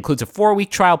 and it includes a 4-week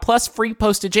trial plus free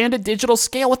postage and a digital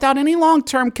scale without any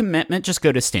long-term commitment. Just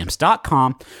go to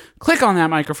Stamps.com, click on that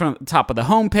microphone at the top of the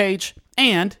homepage,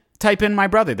 and type in my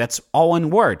brother. That's all one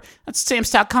word. That's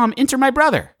Stamps.com. Enter my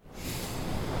brother.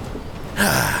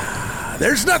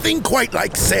 There's nothing quite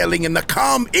like sailing in the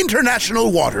calm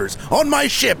international waters on my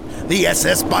ship, the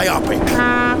SS Biopic.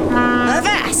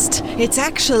 Avast! It's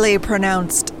actually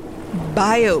pronounced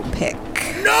biopic.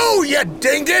 No, you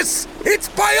dingus! It's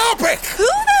biopic! Who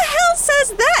the hell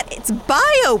says that? It's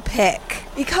biopic.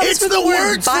 It comes It's with the word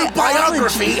words for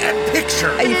biography and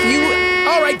picture. If you...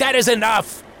 All right, that is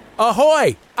enough.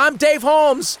 Ahoy! I'm Dave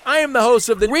Holmes. I am the host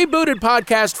of the rebooted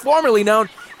podcast formerly known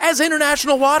as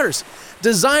International Waters,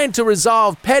 designed to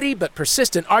resolve petty but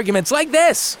persistent arguments like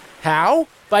this. How?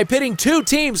 By pitting two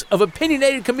teams of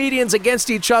opinionated comedians against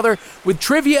each other with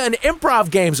trivia and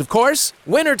improv games, of course.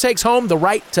 Winner takes home the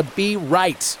right to be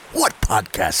right. What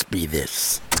podcast be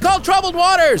this? It's called Troubled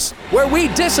Waters, where we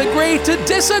disagree to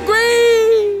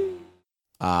disagree.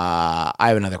 I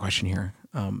have another question here.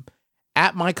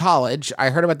 At my college, I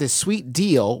heard about this sweet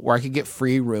deal where I could get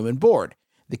free room and board.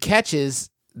 The catch is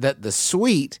that the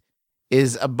suite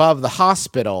is above the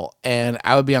hospital, and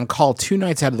I would be on call 2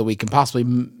 nights out of the week and possibly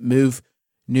move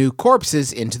new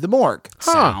corpses into the morgue.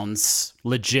 Sounds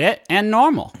legit and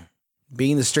normal.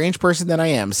 Being the strange person that I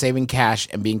am, saving cash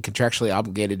and being contractually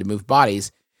obligated to move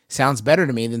bodies sounds better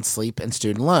to me than sleep and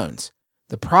student loans.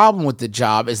 The problem with the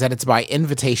job is that it's by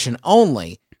invitation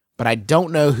only, but I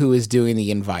don't know who is doing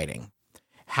the inviting.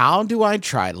 How do I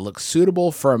try to look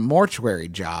suitable for a mortuary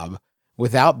job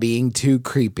without being too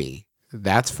creepy?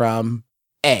 That's from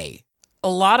A. A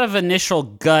lot of initial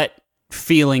gut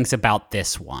feelings about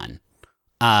this one.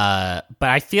 But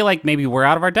I feel like maybe we're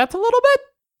out of our depth a little bit.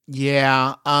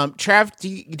 Yeah. Trav, do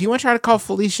you want to try to call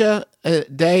Felicia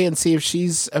Day and see if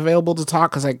she's available to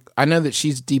talk? Because I know that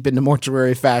she's deep into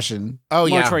mortuary fashion. Oh,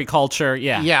 yeah. Mortuary culture,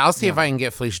 yeah. Yeah, I'll see if I can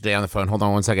get Felicia Day on the phone. Hold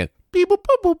on one second. Beep, boop,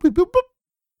 boop, boop, beep, boop, boop.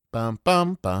 Bum,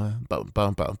 bum, bum, bum,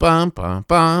 bum, bum, bum, bum,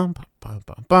 bum, bum,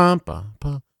 bum, bum,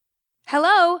 bum.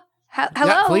 Hello? Hello?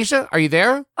 Yeah, Felicia, are you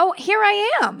there? Oh, here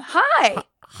I am. Hi.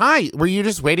 Hi. Were you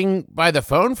just waiting by the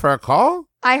phone for a call?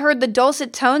 I heard the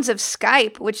dulcet tones of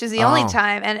Skype, which is the only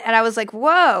time, and I was like,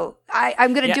 whoa,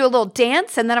 I'm going to do a little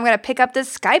dance, and then I'm going to pick up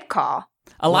this Skype call.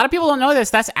 A lot of people don't know this.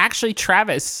 That's actually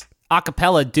Travis a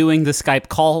cappella doing the Skype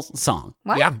call song.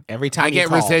 What? Yeah. Every time I you get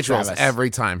call, residuals Travis. every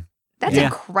time. That's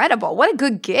incredible. What a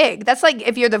good gig. That's like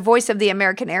if you're the voice of the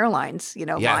American Airlines,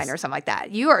 line or something like that.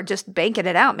 You are just banking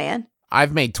it out, man.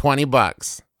 I've made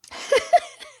 $20.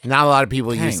 Not a lot of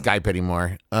people use Skype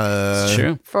anymore. It's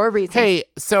true. For a reason. Hey,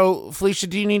 so Felicia,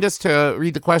 do you need us to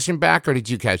read the question back, or did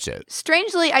you catch it?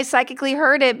 Strangely, I psychically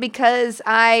heard it because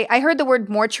I heard the word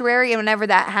mortuary, and whenever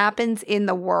that happens in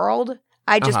the world,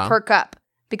 I just perk up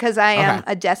because I am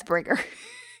a death bringer.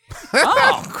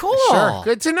 Oh, cool. Sure.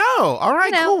 Good to know. All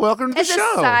right, cool. Welcome to the show.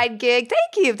 It's a side gig.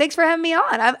 Thank you. Thanks for having me on.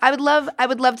 I would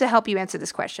love to help you answer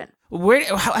this question. Where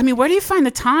do you find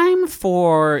the time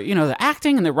for, the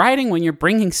acting and the writing when you're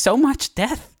bringing so much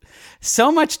death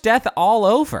all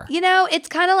over? It's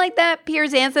kind of like that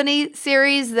Piers Anthony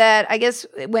series that I guess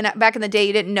back in the day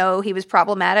you didn't know he was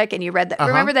problematic, and you read that.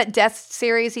 Remember that death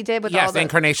series he did with all the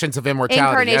Incarnations of Immortality.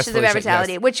 Incarnations of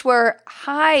Immortality, which were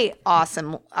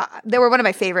awesome. They were one of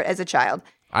my favorite as a child.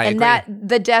 I agree.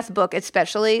 The death book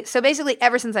especially. So basically,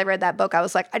 ever since I read that book, I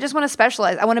was like, I just want to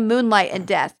specialize. I want to moonlight in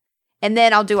death, and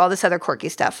then I'll do all this other quirky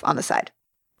stuff on the side.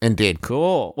 Indeed.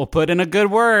 Cool. We'll put in a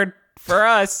good word for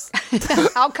us.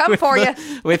 I'll come for you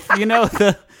with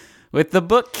the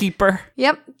bookkeeper.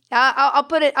 Yep. I'll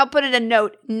put it a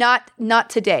note. Not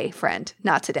today, friend.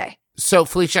 Not today. So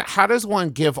Felicia, how does one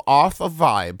give off a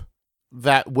vibe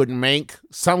that would make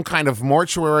some kind of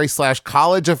mortuary /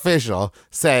 college official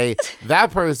say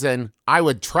that person, I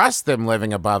would trust them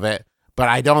living above it, but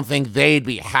I don't think they'd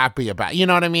be happy about it. You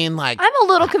know what I mean? Like, I'm a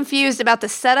little confused about the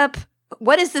setup.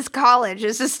 What is this college?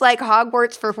 Is this like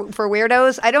Hogwarts for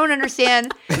weirdos? I don't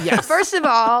understand. Yes. First of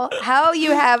all, how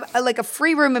you have a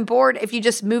free room and board if you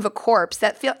just move a corpse.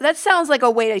 That sounds like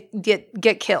a way to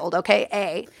get killed, okay?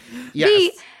 A. Yes.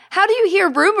 B, how do you hear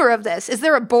rumor of this? Is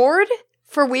there a board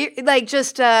for weird, is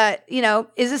this a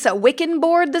Wiccan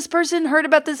board this person heard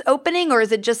about this opening, or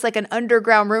is it just like an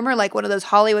underground rumor, like one of those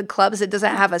Hollywood clubs that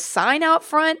doesn't have a sign out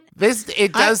front?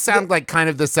 It does sound like kind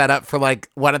of the setup for like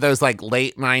one of those like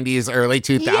late 90s, early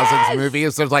 2000s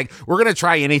movies. So it's like, we're going to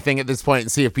try anything at this point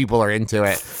and see if people are into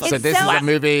it. So this is a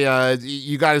movie,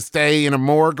 you got to stay in a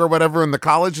morgue or whatever in the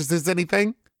college. Is this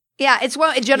anything? Yeah, it's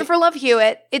Jennifer Love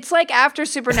Hewitt. It's like after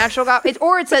Supernatural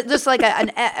or it's just like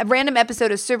a random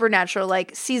episode of Supernatural,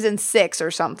 like season 6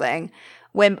 or something,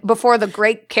 before the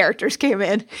great characters came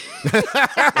in.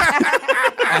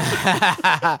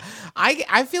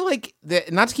 I feel like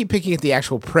not to keep picking at the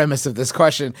actual premise of this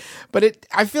question, but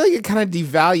I feel like it kind of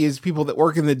devalues people that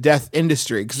work in the death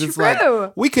industry, because it's like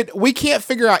we can't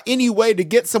figure out any way to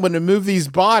get someone to move these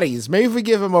bodies. Maybe if we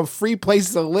give them a free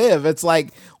place to live, it's like,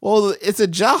 well, it's a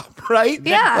job, right?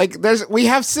 Yeah. Like we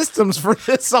have systems for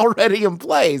this already in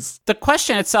place. The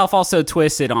question itself also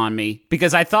twisted on me,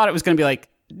 because I thought it was going to be like,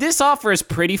 this offer is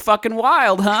pretty fucking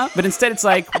wild, huh? But instead it's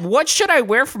like, what should I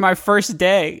wear for my first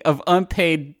day of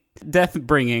unpaid death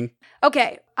bringing?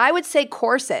 Okay, I would say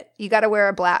corset. You got to wear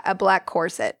a black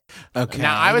corset. Okay,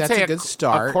 now I would say a good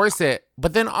start. A corset,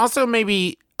 but then also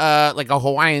maybe like a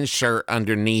Hawaiian shirt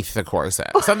underneath the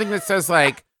corset. Something that says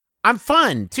like, I'm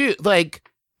fun too. Like,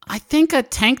 I think a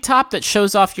tank top that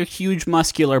shows off your huge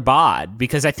muscular bod,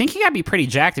 because I think you gotta be pretty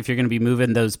jacked if you're gonna be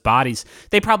moving those bodies.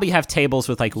 They probably have tables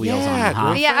with like wheels on them,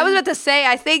 huh? Yeah, I was about to say,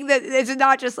 I think that it's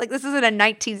not just like, this isn't a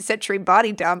 19th century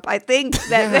body dump. I think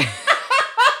that...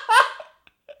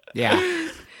 Yeah.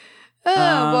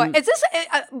 Oh boy! Is this?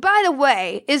 By the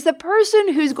way, is the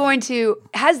person who's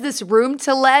has this room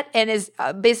to let and is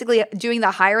basically doing the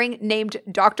hiring named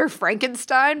Dr.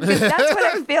 Frankenstein? Because that's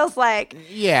what it feels like.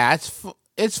 Yeah,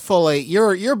 it's fully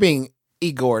you're being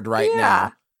Igored right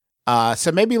now.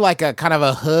 So maybe like a kind of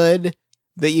a hood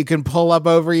that you can pull up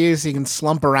over you, so you can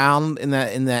slump around in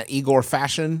that Igor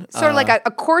fashion. Sort of like a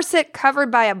corset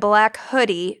covered by a black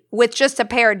hoodie with just a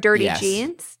pair of dirty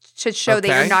jeans to show that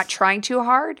you're not trying too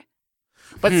hard.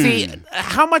 But see,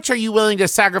 how much are you willing to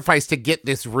sacrifice to get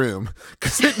this room?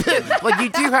 Because you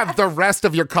do have the rest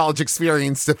of your college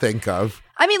experience to think of.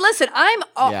 I mean, listen,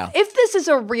 if this is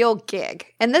a real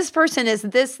gig and this person is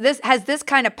this has this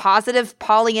kind of positive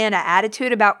Pollyanna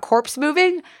attitude about corpse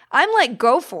moving, I'm like,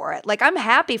 go for it. Like, I'm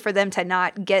happy for them to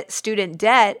not get student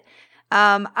debt.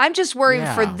 I'm just worried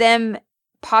for them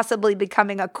possibly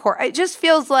becoming a corpse. It just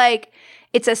feels like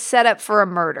it's a setup for a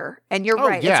murder. And you're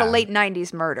right. Yeah. It's a late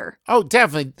 90s murder. Oh,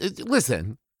 definitely.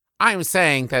 Listen, I'm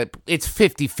saying that it's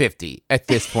 50-50 at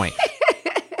this point.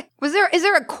 Is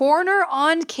there a coroner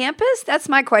on campus? That's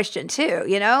my question too.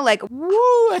 Like,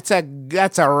 woo,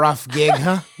 that's a rough gig,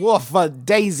 huh? Woof,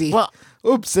 Daisy. Well,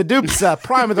 oopsa doopsa,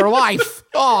 prime of their life.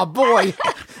 Oh boy,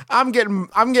 I'm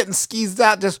getting skeezed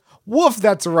out. Just woof,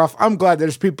 that's rough. I'm glad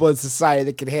there's people in society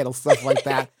that can handle stuff like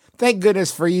that. Thank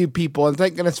goodness for you people, and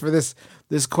thank goodness for this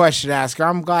question asker.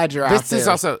 I'm glad you're out there. This is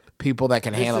also people that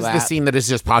can handle that. This is the scene that has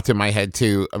just popped in my head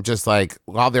too. Of just like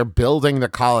while they're building the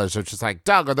college, it's just like,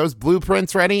 Doug, are those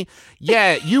blueprints ready?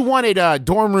 Yeah, you wanted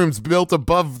dorm rooms built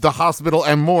above the hospital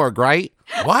and morgue, right?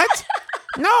 What?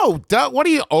 No, Doug. What are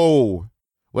you? Oh,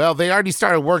 well, they already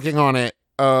started working on it.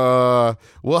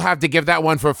 We'll have to give that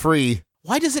one for free.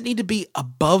 Why does it need to be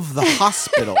above the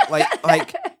hospital?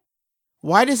 like.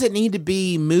 Why does it need to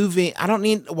be moving?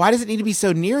 Why does it need to be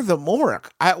so near the morgue?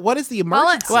 What is the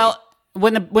emergency? Well,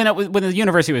 when the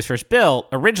university was first built,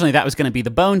 originally that was going to be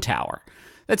the bone tower.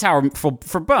 The tower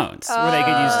for bones, where they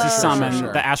could use to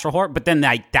summon the astral horde. But then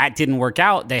that didn't work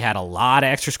out. They had a lot of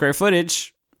extra square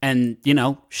footage, and,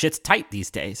 shit's tight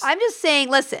these days. I'm just saying,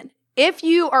 listen, if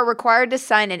you are required to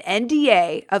sign an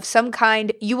NDA of some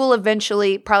kind, you will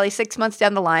eventually, probably 6 months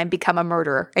down the line, become a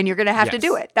murderer, and you're going to have to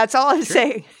do it. That's all I'm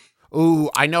saying. Ooh,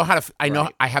 I know how to.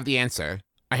 I have the answer.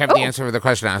 I have the answer for the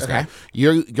question asker. Okay.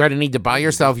 You're going to need to buy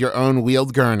yourself your own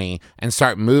wheeled gurney and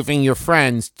start moving your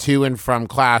friends to and from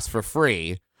class for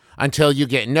free until you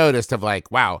get noticed of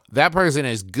like, wow, that person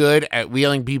is good at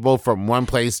wheeling people from one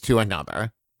place to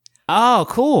another. Oh,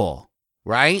 cool.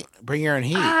 Right? Bring your own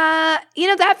heat.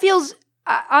 That feels.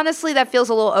 Honestly, that feels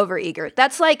a little overeager.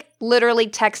 That's like literally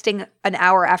texting an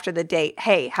hour after the date.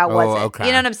 Hey, how was it? Okay.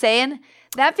 You know what I'm saying?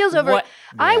 That feels over. What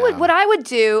I would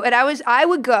do, and I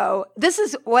would go. This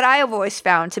is what I have always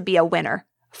found to be a winner: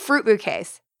 fruit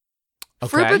bouquets. Okay.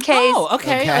 Fruit bouquets. Oh,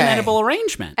 okay. An edible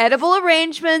arrangement. Edible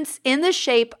arrangements in the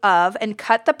shape of, and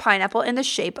cut the pineapple in the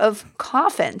shape of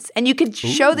coffins. And you could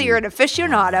show that you're an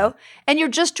aficionado and you're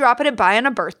just dropping it by on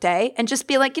a birthday and just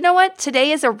be like, you know what?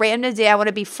 Today is a random day. I want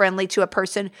to be friendly to a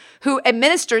person who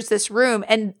administers this room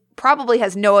and probably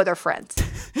has no other friends.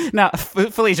 Now,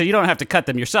 Felicia, you don't have to cut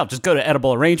them yourself. Just go to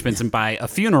Edible Arrangements and buy a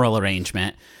funeral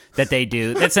arrangement that they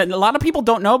do. A lot of people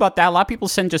don't know about that. A lot of people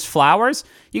send just flowers.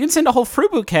 You can send a whole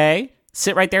fruit bouquet,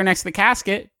 sit right there next to the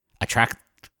casket, attract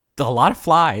a lot of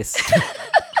flies.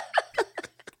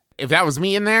 If that was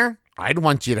me in there, I'd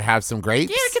want you to have some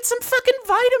grapes. Yeah, get some fucking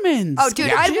vitamins. Oh,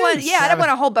 dude, I don't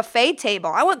want a whole buffet table.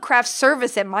 I want craft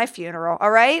service at my funeral, all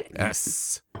right?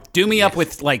 Yes. Do me up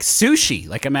with like sushi,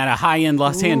 like I'm at a high-end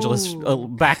Los Angeles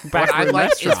back What I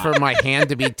like restaurant. is for my hand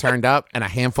to be turned up and a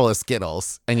handful of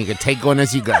Skittles, and you can take one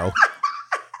as you go.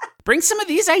 Bring some of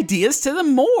these ideas to the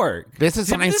morgue. This is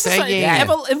what I'm saying.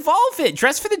 Evolve it.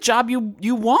 Dress for the job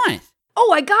you want.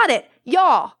 Oh, I got it.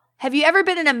 Y'all, have you ever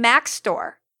been in a Mac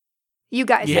store? You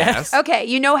guys Yes. have. Okay,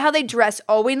 you know how they dress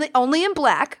only in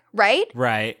black, right?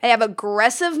 Right. They have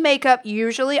aggressive makeup,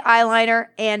 usually eyeliner,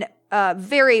 and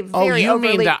very, very you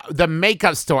overly... mean the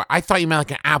makeup store? I thought you meant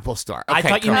like an Apple store. Okay, I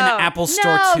thought you meant an Apple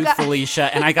store too,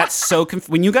 Felicia, and I got so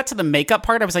confused. When you got to the makeup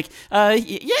part, I was like,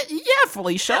 yeah,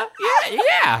 Felicia.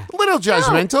 Yeah. A little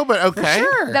judgmental, but okay.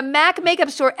 Sure. The Mac makeup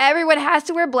store, everyone has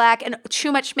to wear black and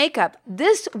too much makeup.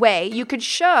 This way, you could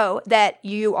show that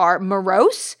you are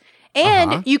morose,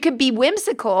 and you could be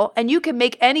whimsical, and you can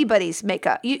make anybody's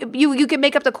makeup. You can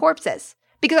make up the corpses.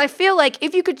 Because I feel like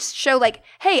if you could show like,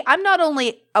 hey, I'm not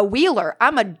only a wheeler,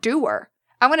 I'm a doer.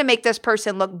 I'm going to make this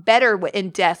person look better in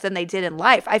death than they did in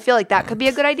life. I feel like that could be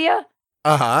a good idea.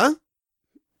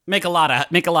 Make a lot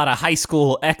of high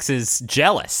school exes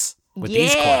jealous with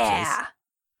these corpses.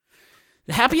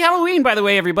 Happy Halloween, by the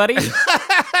way, everybody.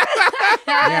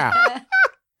 Yeah.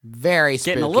 Very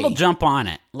spooky. Getting a little jump on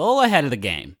it. A little ahead of the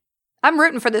game. I'm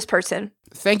rooting for this person.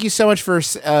 Thank you so much for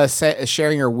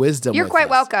sharing your wisdom. You're with quite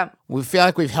us. welcome. We feel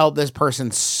like we've helped this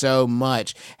person so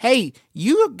much. Hey,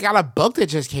 you got a book that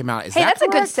just came out. Is Hey, that that's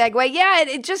correct? a good segue. Yeah,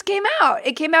 it just came out.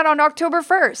 It came out on October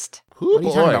 1st. What are you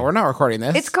talking about? We're not recording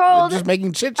this. It's called... We're just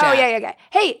making chit chat. Oh, yeah.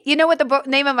 Hey, you know what the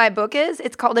name of my book is?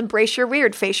 It's called Embrace Your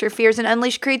Weird, Face Your Fears, and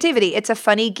Unleash Creativity. It's a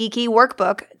funny, geeky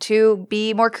workbook to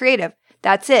be more creative.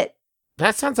 That's it.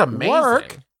 That sounds amazing.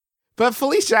 Work? But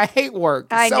Felicia, I hate work.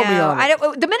 I Sell me know. on it.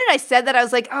 The minute I said that, I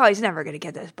was like, oh, he's never going to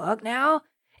get this book now.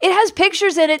 It has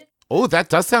pictures in it. Oh, that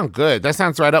does sound good. That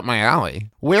sounds right up my alley.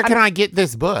 Where can I get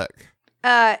this book?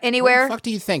 Anywhere. What the fuck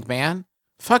do you think, man?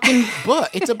 Fucking book.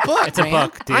 It's a book, It's a man.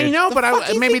 book, dude. I know, The but fuck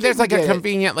do you maybe think there's you like can a get it?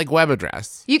 convenient like web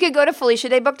address. You could go to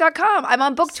FeliciaDayBook.com. I'm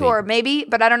on book tour, maybe,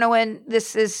 but I don't know when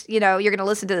this is, you're going to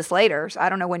listen to this later. So I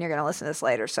don't know when you're going to listen to this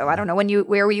later. So I don't know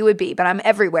where you would be, but I'm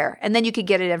everywhere. And then you could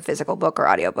get it in physical book or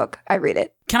audiobook. I read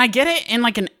it. Can I get it in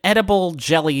like an edible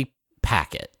jelly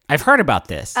packet? I've heard about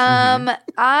this. I've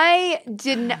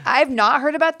not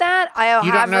heard about that.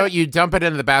 You don't know. You dump it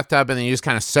into the bathtub and then you just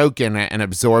kind of soak in it and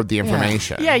absorb the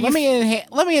information. Yeah, Let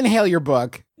me inhale your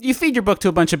book. you feed your book to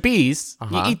a bunch of bees,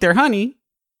 you eat their honey,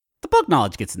 the book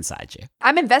knowledge gets inside you.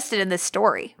 I'm invested in this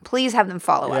story. Please have them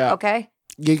follow Yeah. up, okay?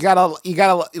 You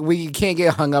can't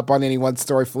get hung up on any one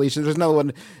story, Felicia. There's another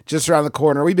one just around the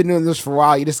corner. We've been doing this for a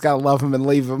while. You just gotta love them and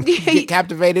leave them. You get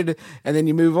captivated and then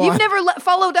you move on. You've never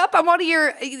followed up on one of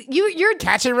you're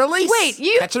Catch and release. Wait,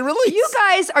 catch and release. You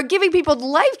guys are giving people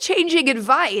life-changing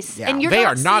advice, and you're They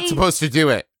not are not seeing- supposed to do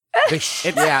it.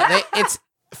 it's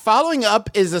following up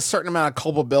is a certain amount of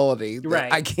culpability that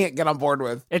Right. I can't get on board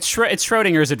with. It's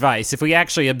Schrodinger's advice. If we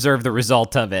actually observe the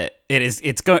result of it,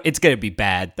 it's going to be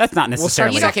bad. That's not We'll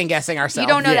start necessarily. second guessing ourselves.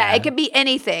 You don't know Yeah. that. It could be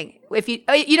anything. If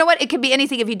you know what? It could be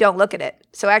anything if you don't look at it.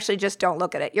 So actually, just don't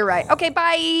look at it. You're right. Okay,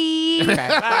 bye.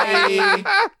 Okay.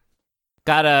 Bye.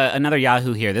 Got another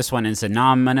Yahoo here. This one is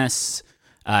anonymous.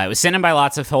 It was sent in by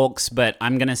lots of folks, but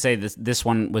I'm going to say this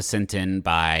one was sent in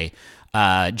by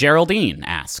Geraldine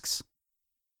asks,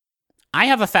 I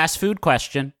have a fast food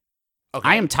question. Okay.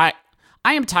 I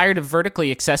am tired of vertically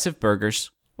excessive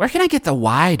burgers. Where can I get the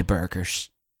wide burgers?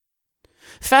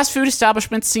 Fast food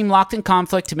establishments seem locked in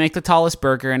conflict to make the tallest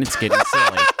burger, and it's getting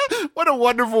silly. What a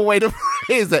wonderful way to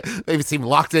phrase it. They seem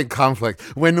locked in conflict.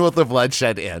 When will the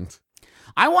bloodshed end?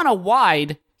 I want a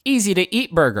wide,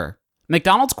 easy-to-eat burger.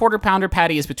 McDonald's Quarter Pounder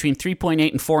patty is between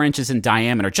 3.8 and 4 inches in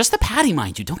diameter. Just the patty,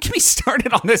 mind you. Don't get me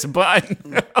started on this bun.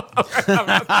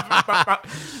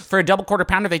 For a double Quarter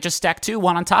Pounder, they just stack two,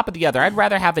 one on top of the other. I'd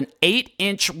rather have an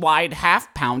 8-inch wide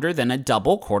half pounder than a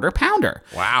double Quarter Pounder.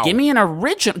 Wow. Give me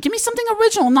something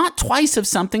original, not twice of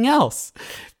something else.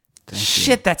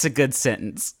 Shit, that's a good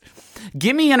sentence.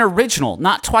 Give me an original,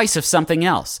 not twice of something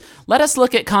else. Let us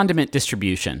look at condiment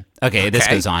distribution. Okay, this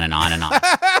goes on and on and on.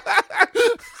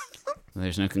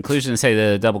 There's no conclusion to say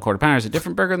the double Quarter Pounder is a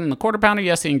different burger than the Quarter Pounder.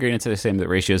 Yes, the ingredients are the same, but the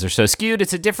ratios are so skewed.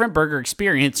 It's a different burger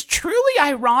experience. Truly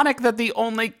ironic that the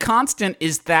only constant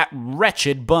is that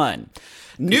wretched bun.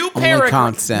 New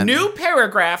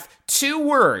paragraph, 2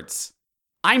 words.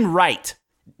 I'm right.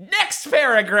 Next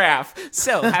paragraph.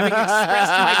 So, having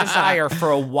expressed my desire for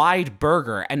a wide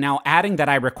burger, and now adding that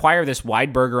I require this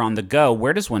wide burger on the go,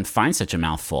 where does one find such a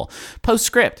mouthful?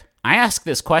 Postscript. I ask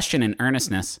this question in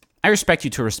earnestness. I respect you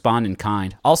to respond in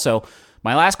kind. Also,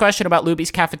 my last question about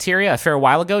Luby's Cafeteria a fair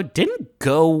while ago didn't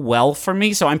go well for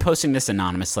me, so I'm posting this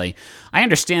anonymously. I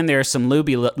understand there are some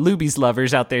Luby's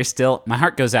lovers out there still. My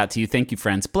heart goes out to you. Thank you,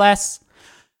 friends. Bless.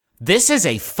 This is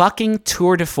a fucking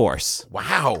tour de force.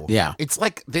 Wow. Yeah.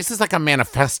 This is like a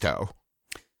manifesto.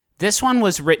 This one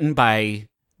was written by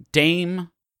Dame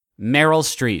Meryl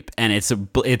Streep, and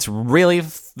it's really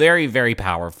very, very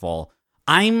powerful.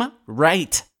 I'm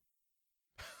right.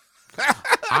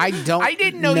 I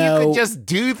didn't know you could just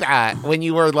do that when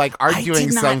you were like arguing I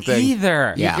did not something.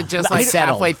 either. You could just like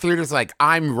halfway through just like,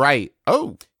 I'm right.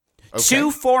 Oh. Okay.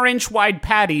 2 4-inch wide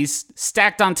patties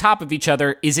stacked on top of each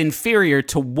other is inferior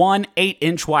to 1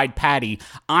 8-inch wide patty.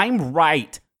 I'm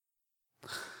right.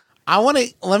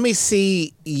 Let me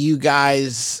see you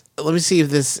guys. Let me see if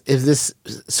this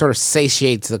sort of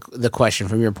satiates the question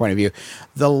from your point of view.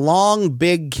 The Long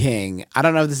Big King. I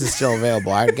don't know if this is still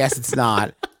available. I guess it's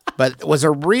not. But it was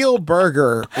a real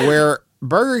burger where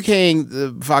Burger King,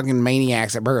 the fucking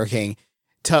maniacs at Burger King,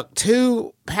 took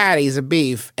 2 patties of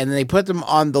beef and then they put them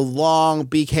on the long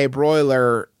BK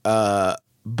broiler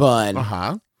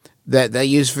bun that they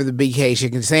use for the BK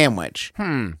chicken sandwich or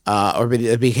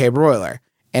the BK broiler.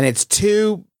 And it's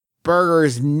 2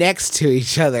 burgers next to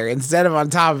each other instead of on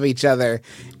top of each other.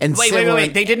 And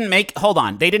Wait. They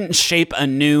didn't shape a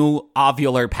new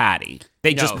ovular patty.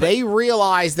 They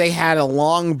realized they had a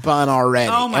long bun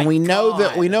already. Oh my and we know God.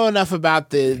 that we know enough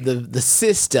about the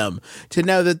system to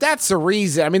know that that's the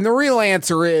reason. I mean, the real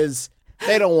answer is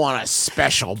they don't want a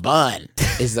special bun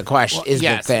is the question, is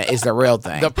the real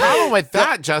thing. The problem with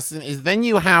that, Justin, is then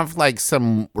you have like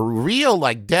some real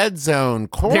like dead zone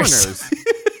corners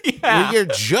where you're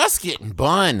just getting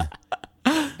bun.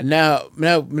 No,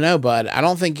 bud. I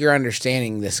don't think you're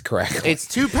understanding this correctly. It's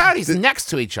two patties next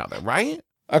to each other, right?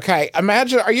 Okay,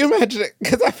 are you imagining?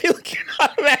 Because I feel like you're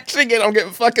not imagining it. I'm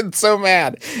getting fucking so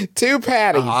mad. Two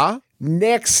patties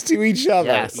next to each other,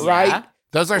 Yes. right? Yeah.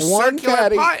 Those are One circular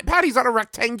patties on a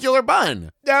rectangular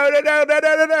bun.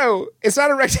 No. It's not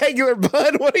a rectangular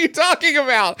bun. What are you talking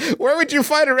about? Where would you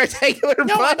find a rectangular bun?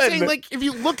 I'm saying, like, if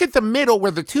you look at the middle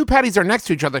where the two patties are next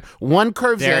to each other, one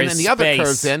curves in and the other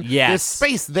curves in. Yes. There's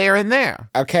space there and there.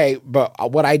 Okay, but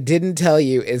what I didn't tell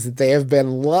you is that they have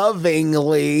been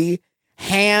lovingly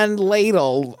hand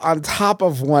ladled on top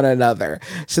of one another.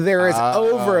 So there is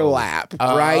overlap,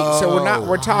 right? So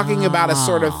we're talking about a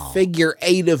sort of figure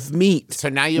 8 of meat. So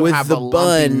now you with have the a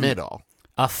lumpy bun. middle.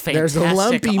 A fantastic There's a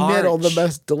lumpy middle. The arch.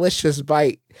 most delicious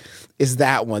bite is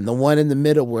that one. The one in the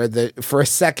middle where for a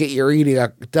second you're eating a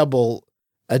double.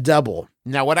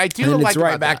 Now, what I And do then like it's right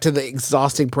about back to the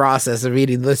exhausting process of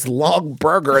eating this long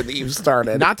burger that you've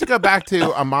started. not to go back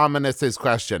to Amominous's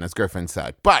question, as Griffin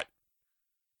said, but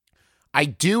I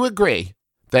do agree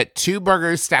that two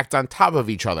burgers stacked on top of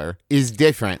each other is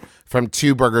different from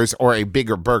two burgers or a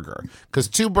bigger burger. Because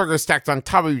two burgers stacked on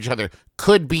top of each other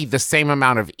could be the same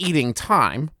amount of eating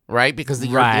time, right? Because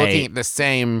you're looking at the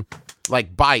same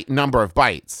number of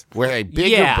bites, where a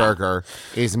bigger burger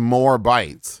is more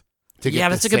bites to get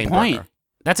that's the a good same point. burger.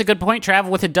 That's a good point, Trav.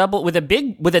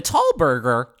 With a tall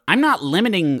burger, I'm not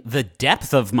limiting the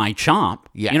depth of my chomp.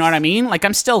 Yes. You know what I mean? Like,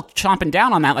 I'm still chomping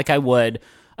down on that like I would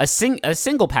a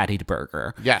single pattied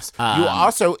burger. Yes.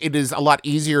 It is a lot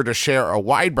easier to share a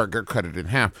wide burger, cut it in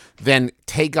half, than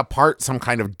take apart some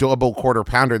kind of double quarter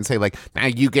pounder and say, like, now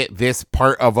you get this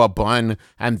part of a bun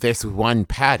and this one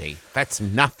patty. That's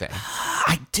nothing.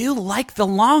 I do like the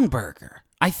Longburger.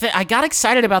 I got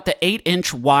excited about the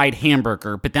 8-inch wide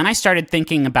hamburger, but then I started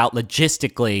thinking about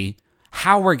logistically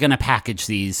how we're going to package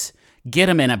these. Get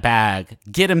them in a bag.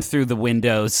 Get them through the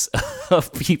windows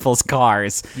of people's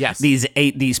cars. Yes.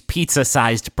 These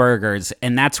pizza-sized burgers.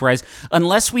 And that's where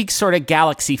unless we sort of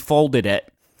galaxy folded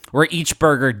it, where each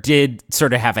burger did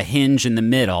sort of have a hinge in the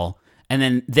middle,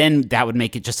 and then that would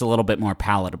make it just a little bit more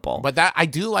palatable. But that I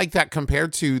do like that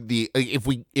compared to the if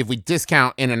we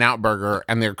discount In-N-Out Burger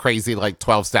and their crazy like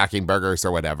 12 stacking burgers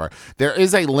or whatever, there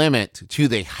is a limit to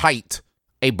the height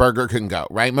a burger can go,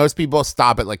 right? Most people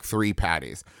stop at like 3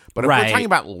 patties. But if we're talking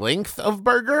about length of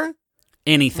burger,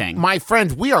 anything. My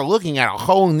friend, we are looking at a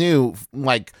whole new,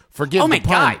 like, forgive the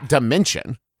pun,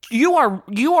 dimension. You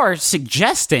are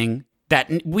suggesting that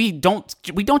we don't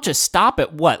just stop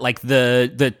at what, like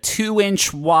the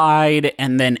 2-inch wide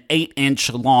and then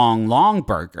 8-inch long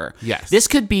burger. Yes. This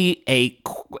could be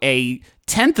a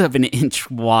tenth of an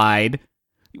inch wide,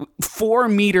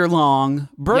 4-meter long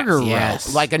burger roll.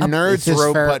 Yes. Like a nerd's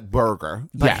rope but burger.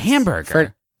 But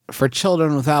hamburger. For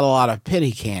children without a lot of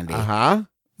penny candy.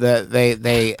 They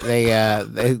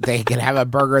can have a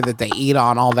burger that they eat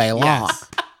on all day long. Yes.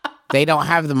 They don't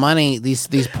have the money.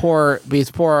 These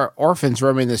poor orphans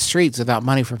roaming the streets without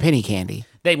money for penny candy.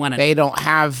 They don't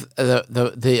have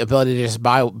the ability to just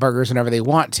buy burgers whenever they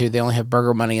want to. They only have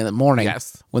burger money in the morning.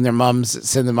 Yes. When their moms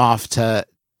send them off to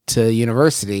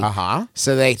university.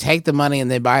 So they take the money and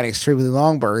they buy an extremely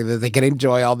long burger that they can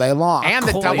enjoy all day long. And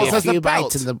that doubles as a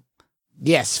belt.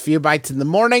 Few bites in the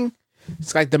morning.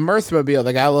 It's like the Mirthmobile.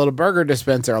 They got a little burger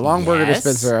dispenser, a long burger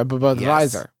dispenser up above the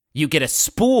visor. You get a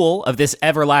spool of this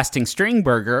everlasting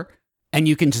Stringburger, and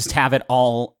you can just have it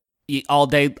all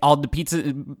day, all the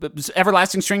pizza,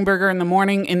 everlasting Stringburger in the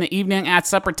morning, in the evening, at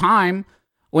supper time.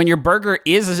 When your burger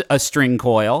is a string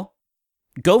coil,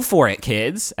 go for it,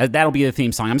 kids. That'll be the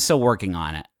theme song. I'm still working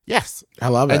on it. Yes. I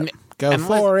love it. Go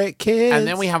for it, kids. And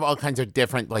then we have all kinds of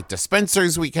different like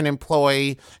dispensers we can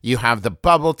employ. You have the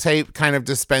bubble tape kind of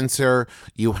dispenser.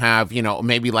 You have,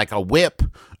 maybe like a whip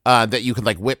that you could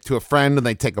like whip to a friend and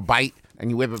they take a bite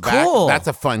and you whip it back. That's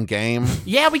a fun game.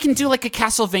 Yeah, we can do like a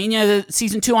Castlevania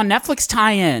Season 2 on Netflix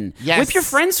tie-in. Yes. Whip your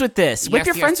friends with this. Whip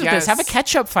your friends with this. Have a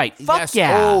ketchup fight. Fuck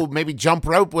yeah. Oh, maybe jump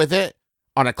rope with it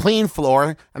on a clean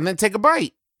floor and then take a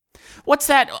bite. What's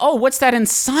that? Oh, what's that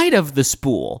inside of the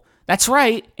spool? That's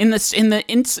right. In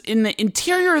the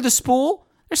interior of the spool,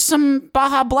 There's some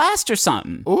Baja Blast or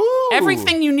something. Ooh.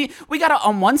 Everything you need. We got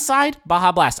on one side,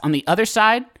 Baja Blast. On the other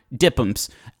side, Dip'ems.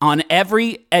 On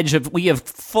every edge we have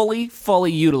fully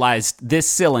utilized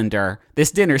this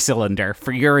dinner cylinder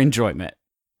for your enjoyment.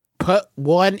 Put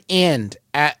one end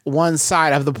at one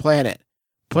side of the planet.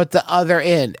 Put the other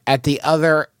end at the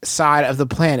other side of the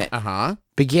planet. Uh-huh.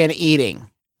 Begin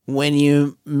eating. When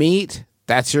you meet,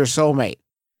 that's your soulmate.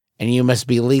 And you must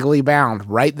be legally bound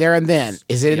right there and then.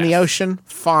 Is it in the ocean?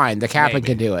 Fine. The captain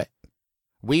can do it.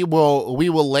 We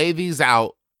will lay these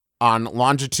out on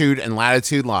longitude and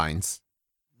latitude lines.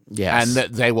 Yes.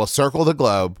 And they will circle the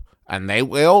globe, and they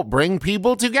will bring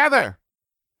people together.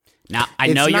 Now,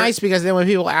 It's nice because then when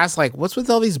people ask, like, what's with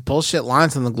all these bullshit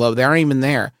lines on the globe? They aren't even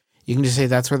there. You can just say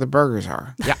that's where the burgers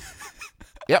are. Yeah.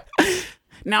 Yep.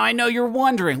 Now, I know you're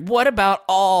wondering, what about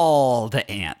all the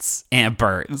ants and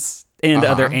birds and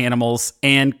other animals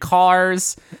and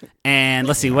cars? And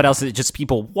let's see, what else is it? Just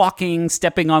people walking,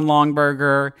 stepping on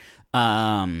Longburger.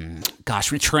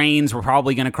 With trains, we're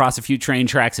probably going to cross a few train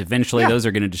tracks. Eventually, those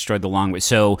are going to destroy the Longway.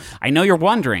 So I know you're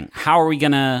wondering, how are we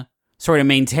going to sort of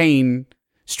maintain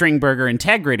Stringburger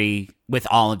integrity with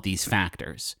all of these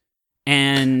factors?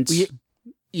 And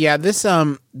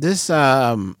our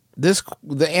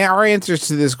answers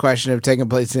to this question have taken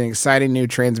place in an exciting new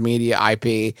transmedia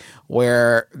IP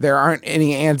where there aren't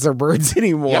any ants or birds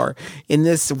anymore in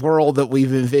this world that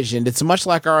we've envisioned. It's much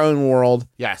like our own world.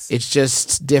 Yes. It's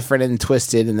just different and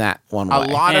twisted in that one way. A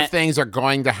lot of things are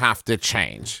going to have to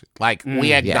change. Like,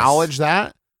 we acknowledge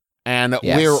that, and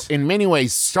we're in many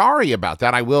ways sorry about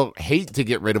that. I will hate to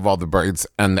get rid of all the birds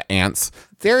and the ants.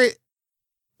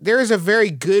 There is a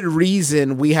very good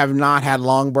reason we have not had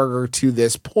Longburger to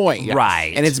this point.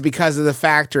 Right. And it's because of the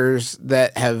factors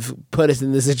that have put us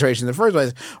in this situation in the first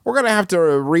place. We're going to have to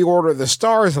reorder the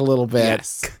stars a little bit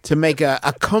to make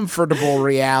a comfortable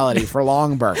reality for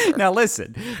Longburger. Now,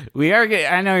 listen,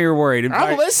 I know you're worried.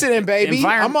 I'm listening, baby.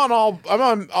 I'm on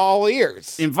all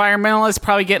ears. Environmentalists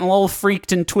probably getting a little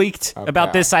freaked and tweaked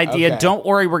about this idea. Okay. Don't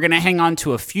worry, we're going to hang on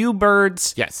to a few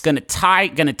birds. Yes. Going to tie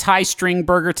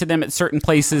Stringburger to them at certain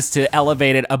places to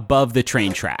elevate it above the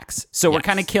train tracks. So we're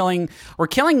kind of killing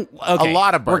a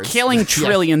lot of birds. We're killing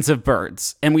trillions of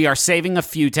birds, and we are saving a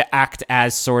few to act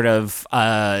as sort of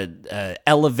living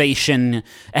elevation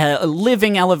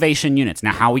units.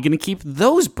 Now, how are we going to keep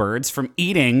those birds from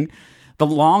eating the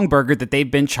Longburger that they've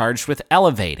been charged with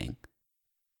elevating?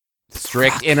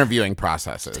 Strict interviewing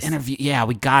processes.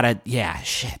 We gotta.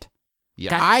 Shit.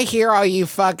 Yeah. I hear all you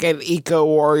fucking eco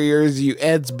warriors, you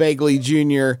Eds Bagley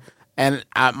Jr., and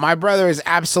my brother is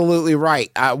absolutely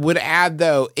right. I would add,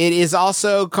 though, it is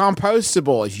also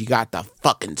compostable if you got the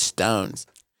fucking stones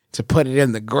to put it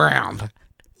in the ground.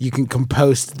 You can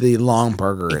compost the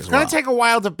Longburger as well. It's going to take a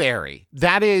while to bury.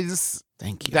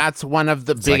 Thank you. That's one of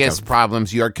the biggest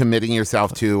problems. You're committing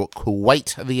yourself to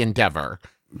quite the endeavor.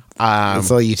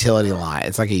 It's a utility line.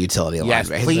 It's like a utility line,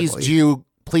 basically.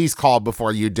 Please call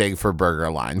before you dig for burger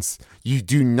lines. You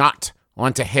do not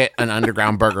want to hit an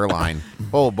underground burger line.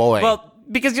 Oh, boy. Well,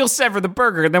 because you'll sever the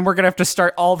burger, then we're going to have to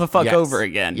start all the fuck over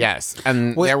again. Yes,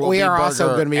 and there will be burger also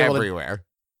going to be everywhere.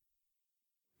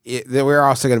 We're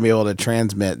also going to be able to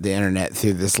transmit the internet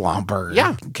through this Longburger.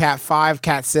 Yeah. Cat 5,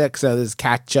 Cat 6, so this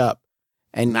catch up.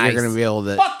 And you're going to be able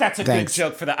to... Fuck, that's a good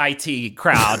joke for the IT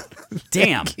crowd.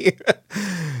 Damn.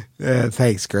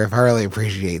 Thanks, Griff. I really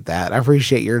appreciate that. I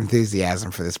appreciate your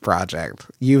enthusiasm for this project.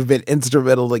 You've been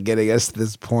instrumental to getting us to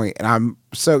this point, and I'm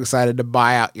so excited to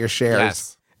buy out your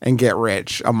shares and get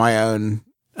rich on my own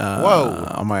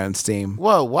on my own Steam.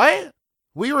 Whoa, what?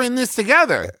 We were in this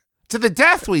together. To the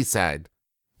death, we said.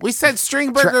 We said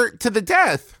Stringburger to the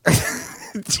death.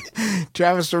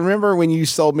 Travis, remember when you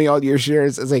sold me all your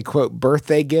shares as a, quote,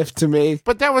 birthday gift to me?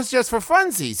 But that was just for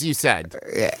funsies, you said.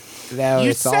 Yeah. No,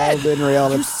 it's all been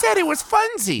real. You said it was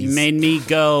funsies. You made me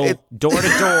go door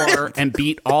to door and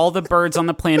beat all the birds on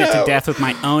the planet to death with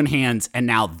my own hands, and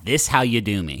now this how you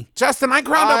do me. Justin, I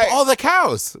ground up all the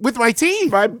cows with my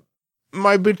teeth.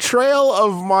 My betrayal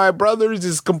of my brothers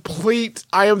is complete.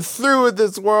 I am through with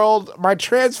this world. My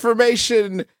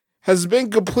transformation has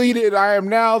been completed. I am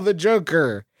now the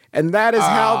Joker. And that is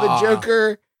how the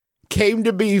Joker came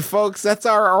to be, folks. That's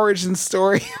our origin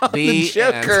story on the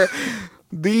Joker. End.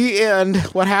 The end.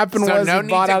 What happened was no he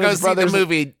bought out his brothers. See the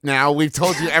movie now. We've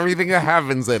told you everything that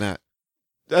happens in it.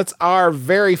 That's our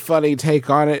very funny take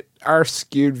on it. Our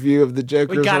skewed view of the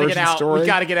Joker's origin story. We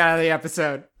gotta get out of the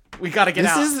episode. We gotta get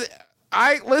out.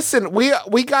 Listen,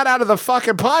 we got out of the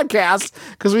fucking podcast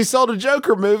because we sold a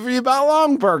Joker movie about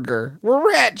Longburger. We're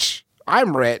rich.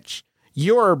 I'm rich.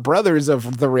 You're brothers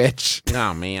of the rich.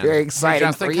 Oh, man. Very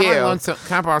exciting for you. Can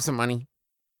I borrow some money?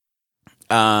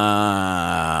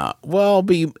 As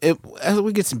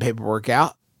we get some paperwork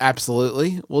out,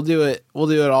 absolutely. We'll do it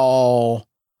all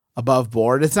above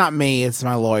board. It's not me, it's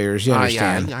my lawyers. You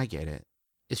understand? Yeah, I get it.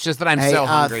 It's just that I'm so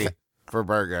hungry for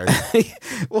burgers.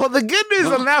 Well, the good news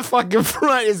on that fucking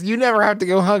front is you never have to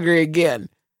go hungry again.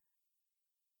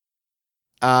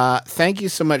 Thank you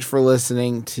so much for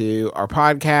listening to our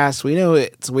podcast. We know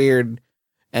it's weird,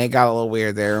 and it got a little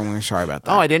weird there, and we're sorry about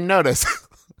that. Oh, I didn't notice.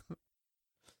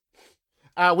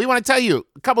 We want to tell you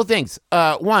a couple things.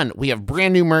 One, we have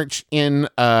brand new merch in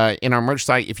our merch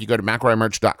site. If you go to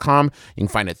McElroymerch.com, you can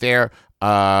find it there.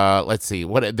 Let's see.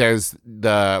 There's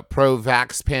the Pro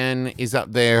Vax pin is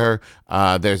up there.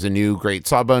 There's a new great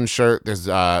Sawbones shirt. There's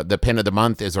the pin of the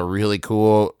month is a really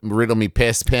cool Riddle Me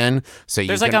Piss pin. So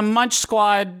there's like a Munch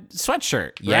Squad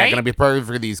sweatshirt. Yeah, right? Gonna be perfect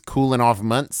for these cooling off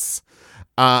months.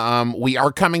 We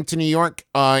are coming to New York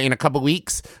in a couple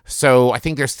weeks, so I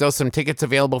think there's still some tickets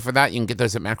available for that. You can get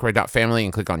those at McElroy.family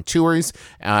and click on tours.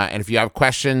 And if you have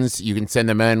questions, you can send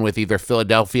them in with either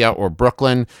Philadelphia or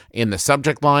Brooklyn in the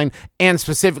subject line. And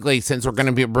specifically, since we're going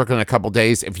to be at Brooklyn in a couple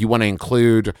days, if you want to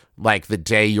include like the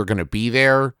day you're going to be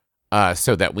there,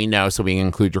 so that we know, so we can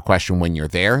include your question when you're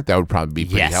there, that would probably be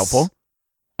pretty helpful.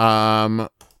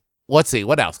 Let's see,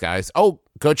 what else, guys? Oh,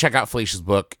 go check out Felicia's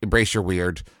book, Embrace Your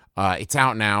Weird. It's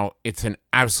out now. It's an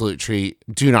absolute treat.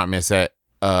 Do not miss it.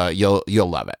 You'll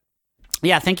love it.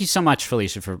 Yeah, thank you so much,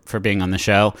 Felicia, for being on the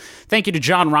show. Thank you to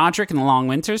John Roderick and the Long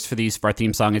Winters for the use of our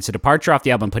theme song. It's a departure off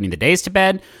the album Putting the Days to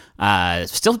Bed.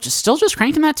 Still just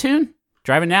cranking that tune.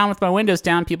 Driving down with my windows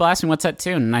down, people ask me what's that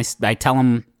tune, and I tell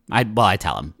them. I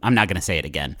tell them. I'm not going to say it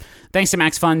again. Thanks to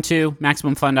Max Fun, too.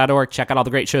 MaximumFun.org. Check out all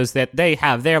the great shows that they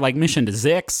have there, like Mission to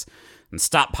Zix, and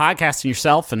Stop Podcasting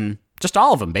Yourself, and just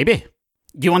all of them, baby.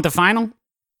 You want the final?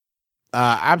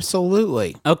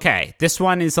 Absolutely. Okay, this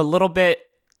one is a little bit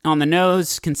on the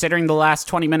nose considering the last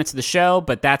 20 minutes of the show,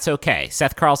 but that's okay.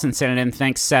 Seth Carlson sent it in.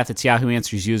 Thanks, Seth. It's Yahoo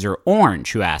Answers user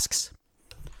Orange who asks,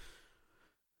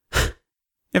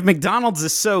 if McDonald's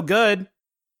is so good,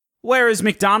 where is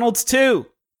McDonald's 2?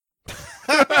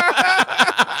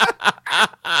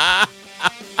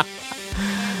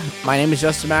 My name is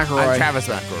Justin McElroy. I'm Travis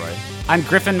McElroy. I'm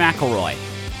Griffin McElroy.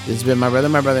 This has been My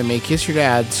Brother, May Kiss Your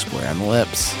Dad, square on the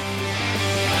lips.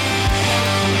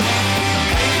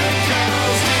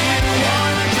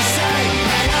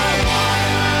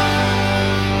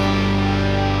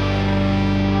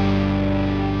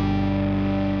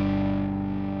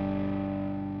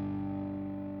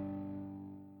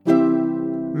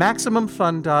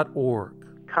 MaximumFun.org.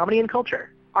 Comedy and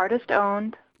culture. Artist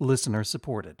owned. Listener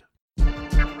supported.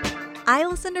 I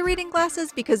listen to Reading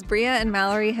Glasses because Bria and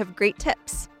Mallory have great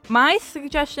tips. My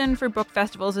suggestion for book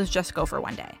festivals is just go for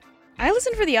one day. I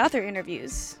listen for the author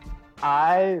interviews.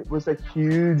 I was a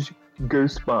huge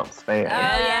Goosebumps fan. Oh,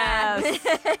 yes.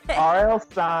 R.L.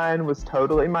 Stine was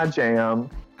totally my jam.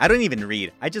 I don't even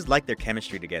read. I just like their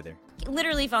chemistry together.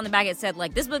 Literally, if on the back it said,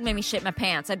 like, this book made me shit my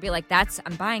pants, I'd be like,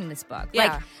 I'm buying this book.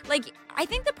 Yeah. Like, I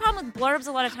think the problem with blurbs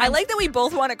a lot of times... I like that we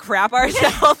both want to crap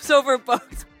ourselves over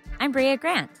books. I'm Bria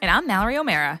Grant. And I'm Mallory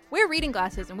O'Mara. We're Reading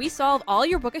Glasses, and we solve all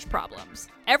your bookish problems.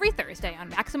 Every Thursday on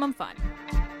Maximum Fun.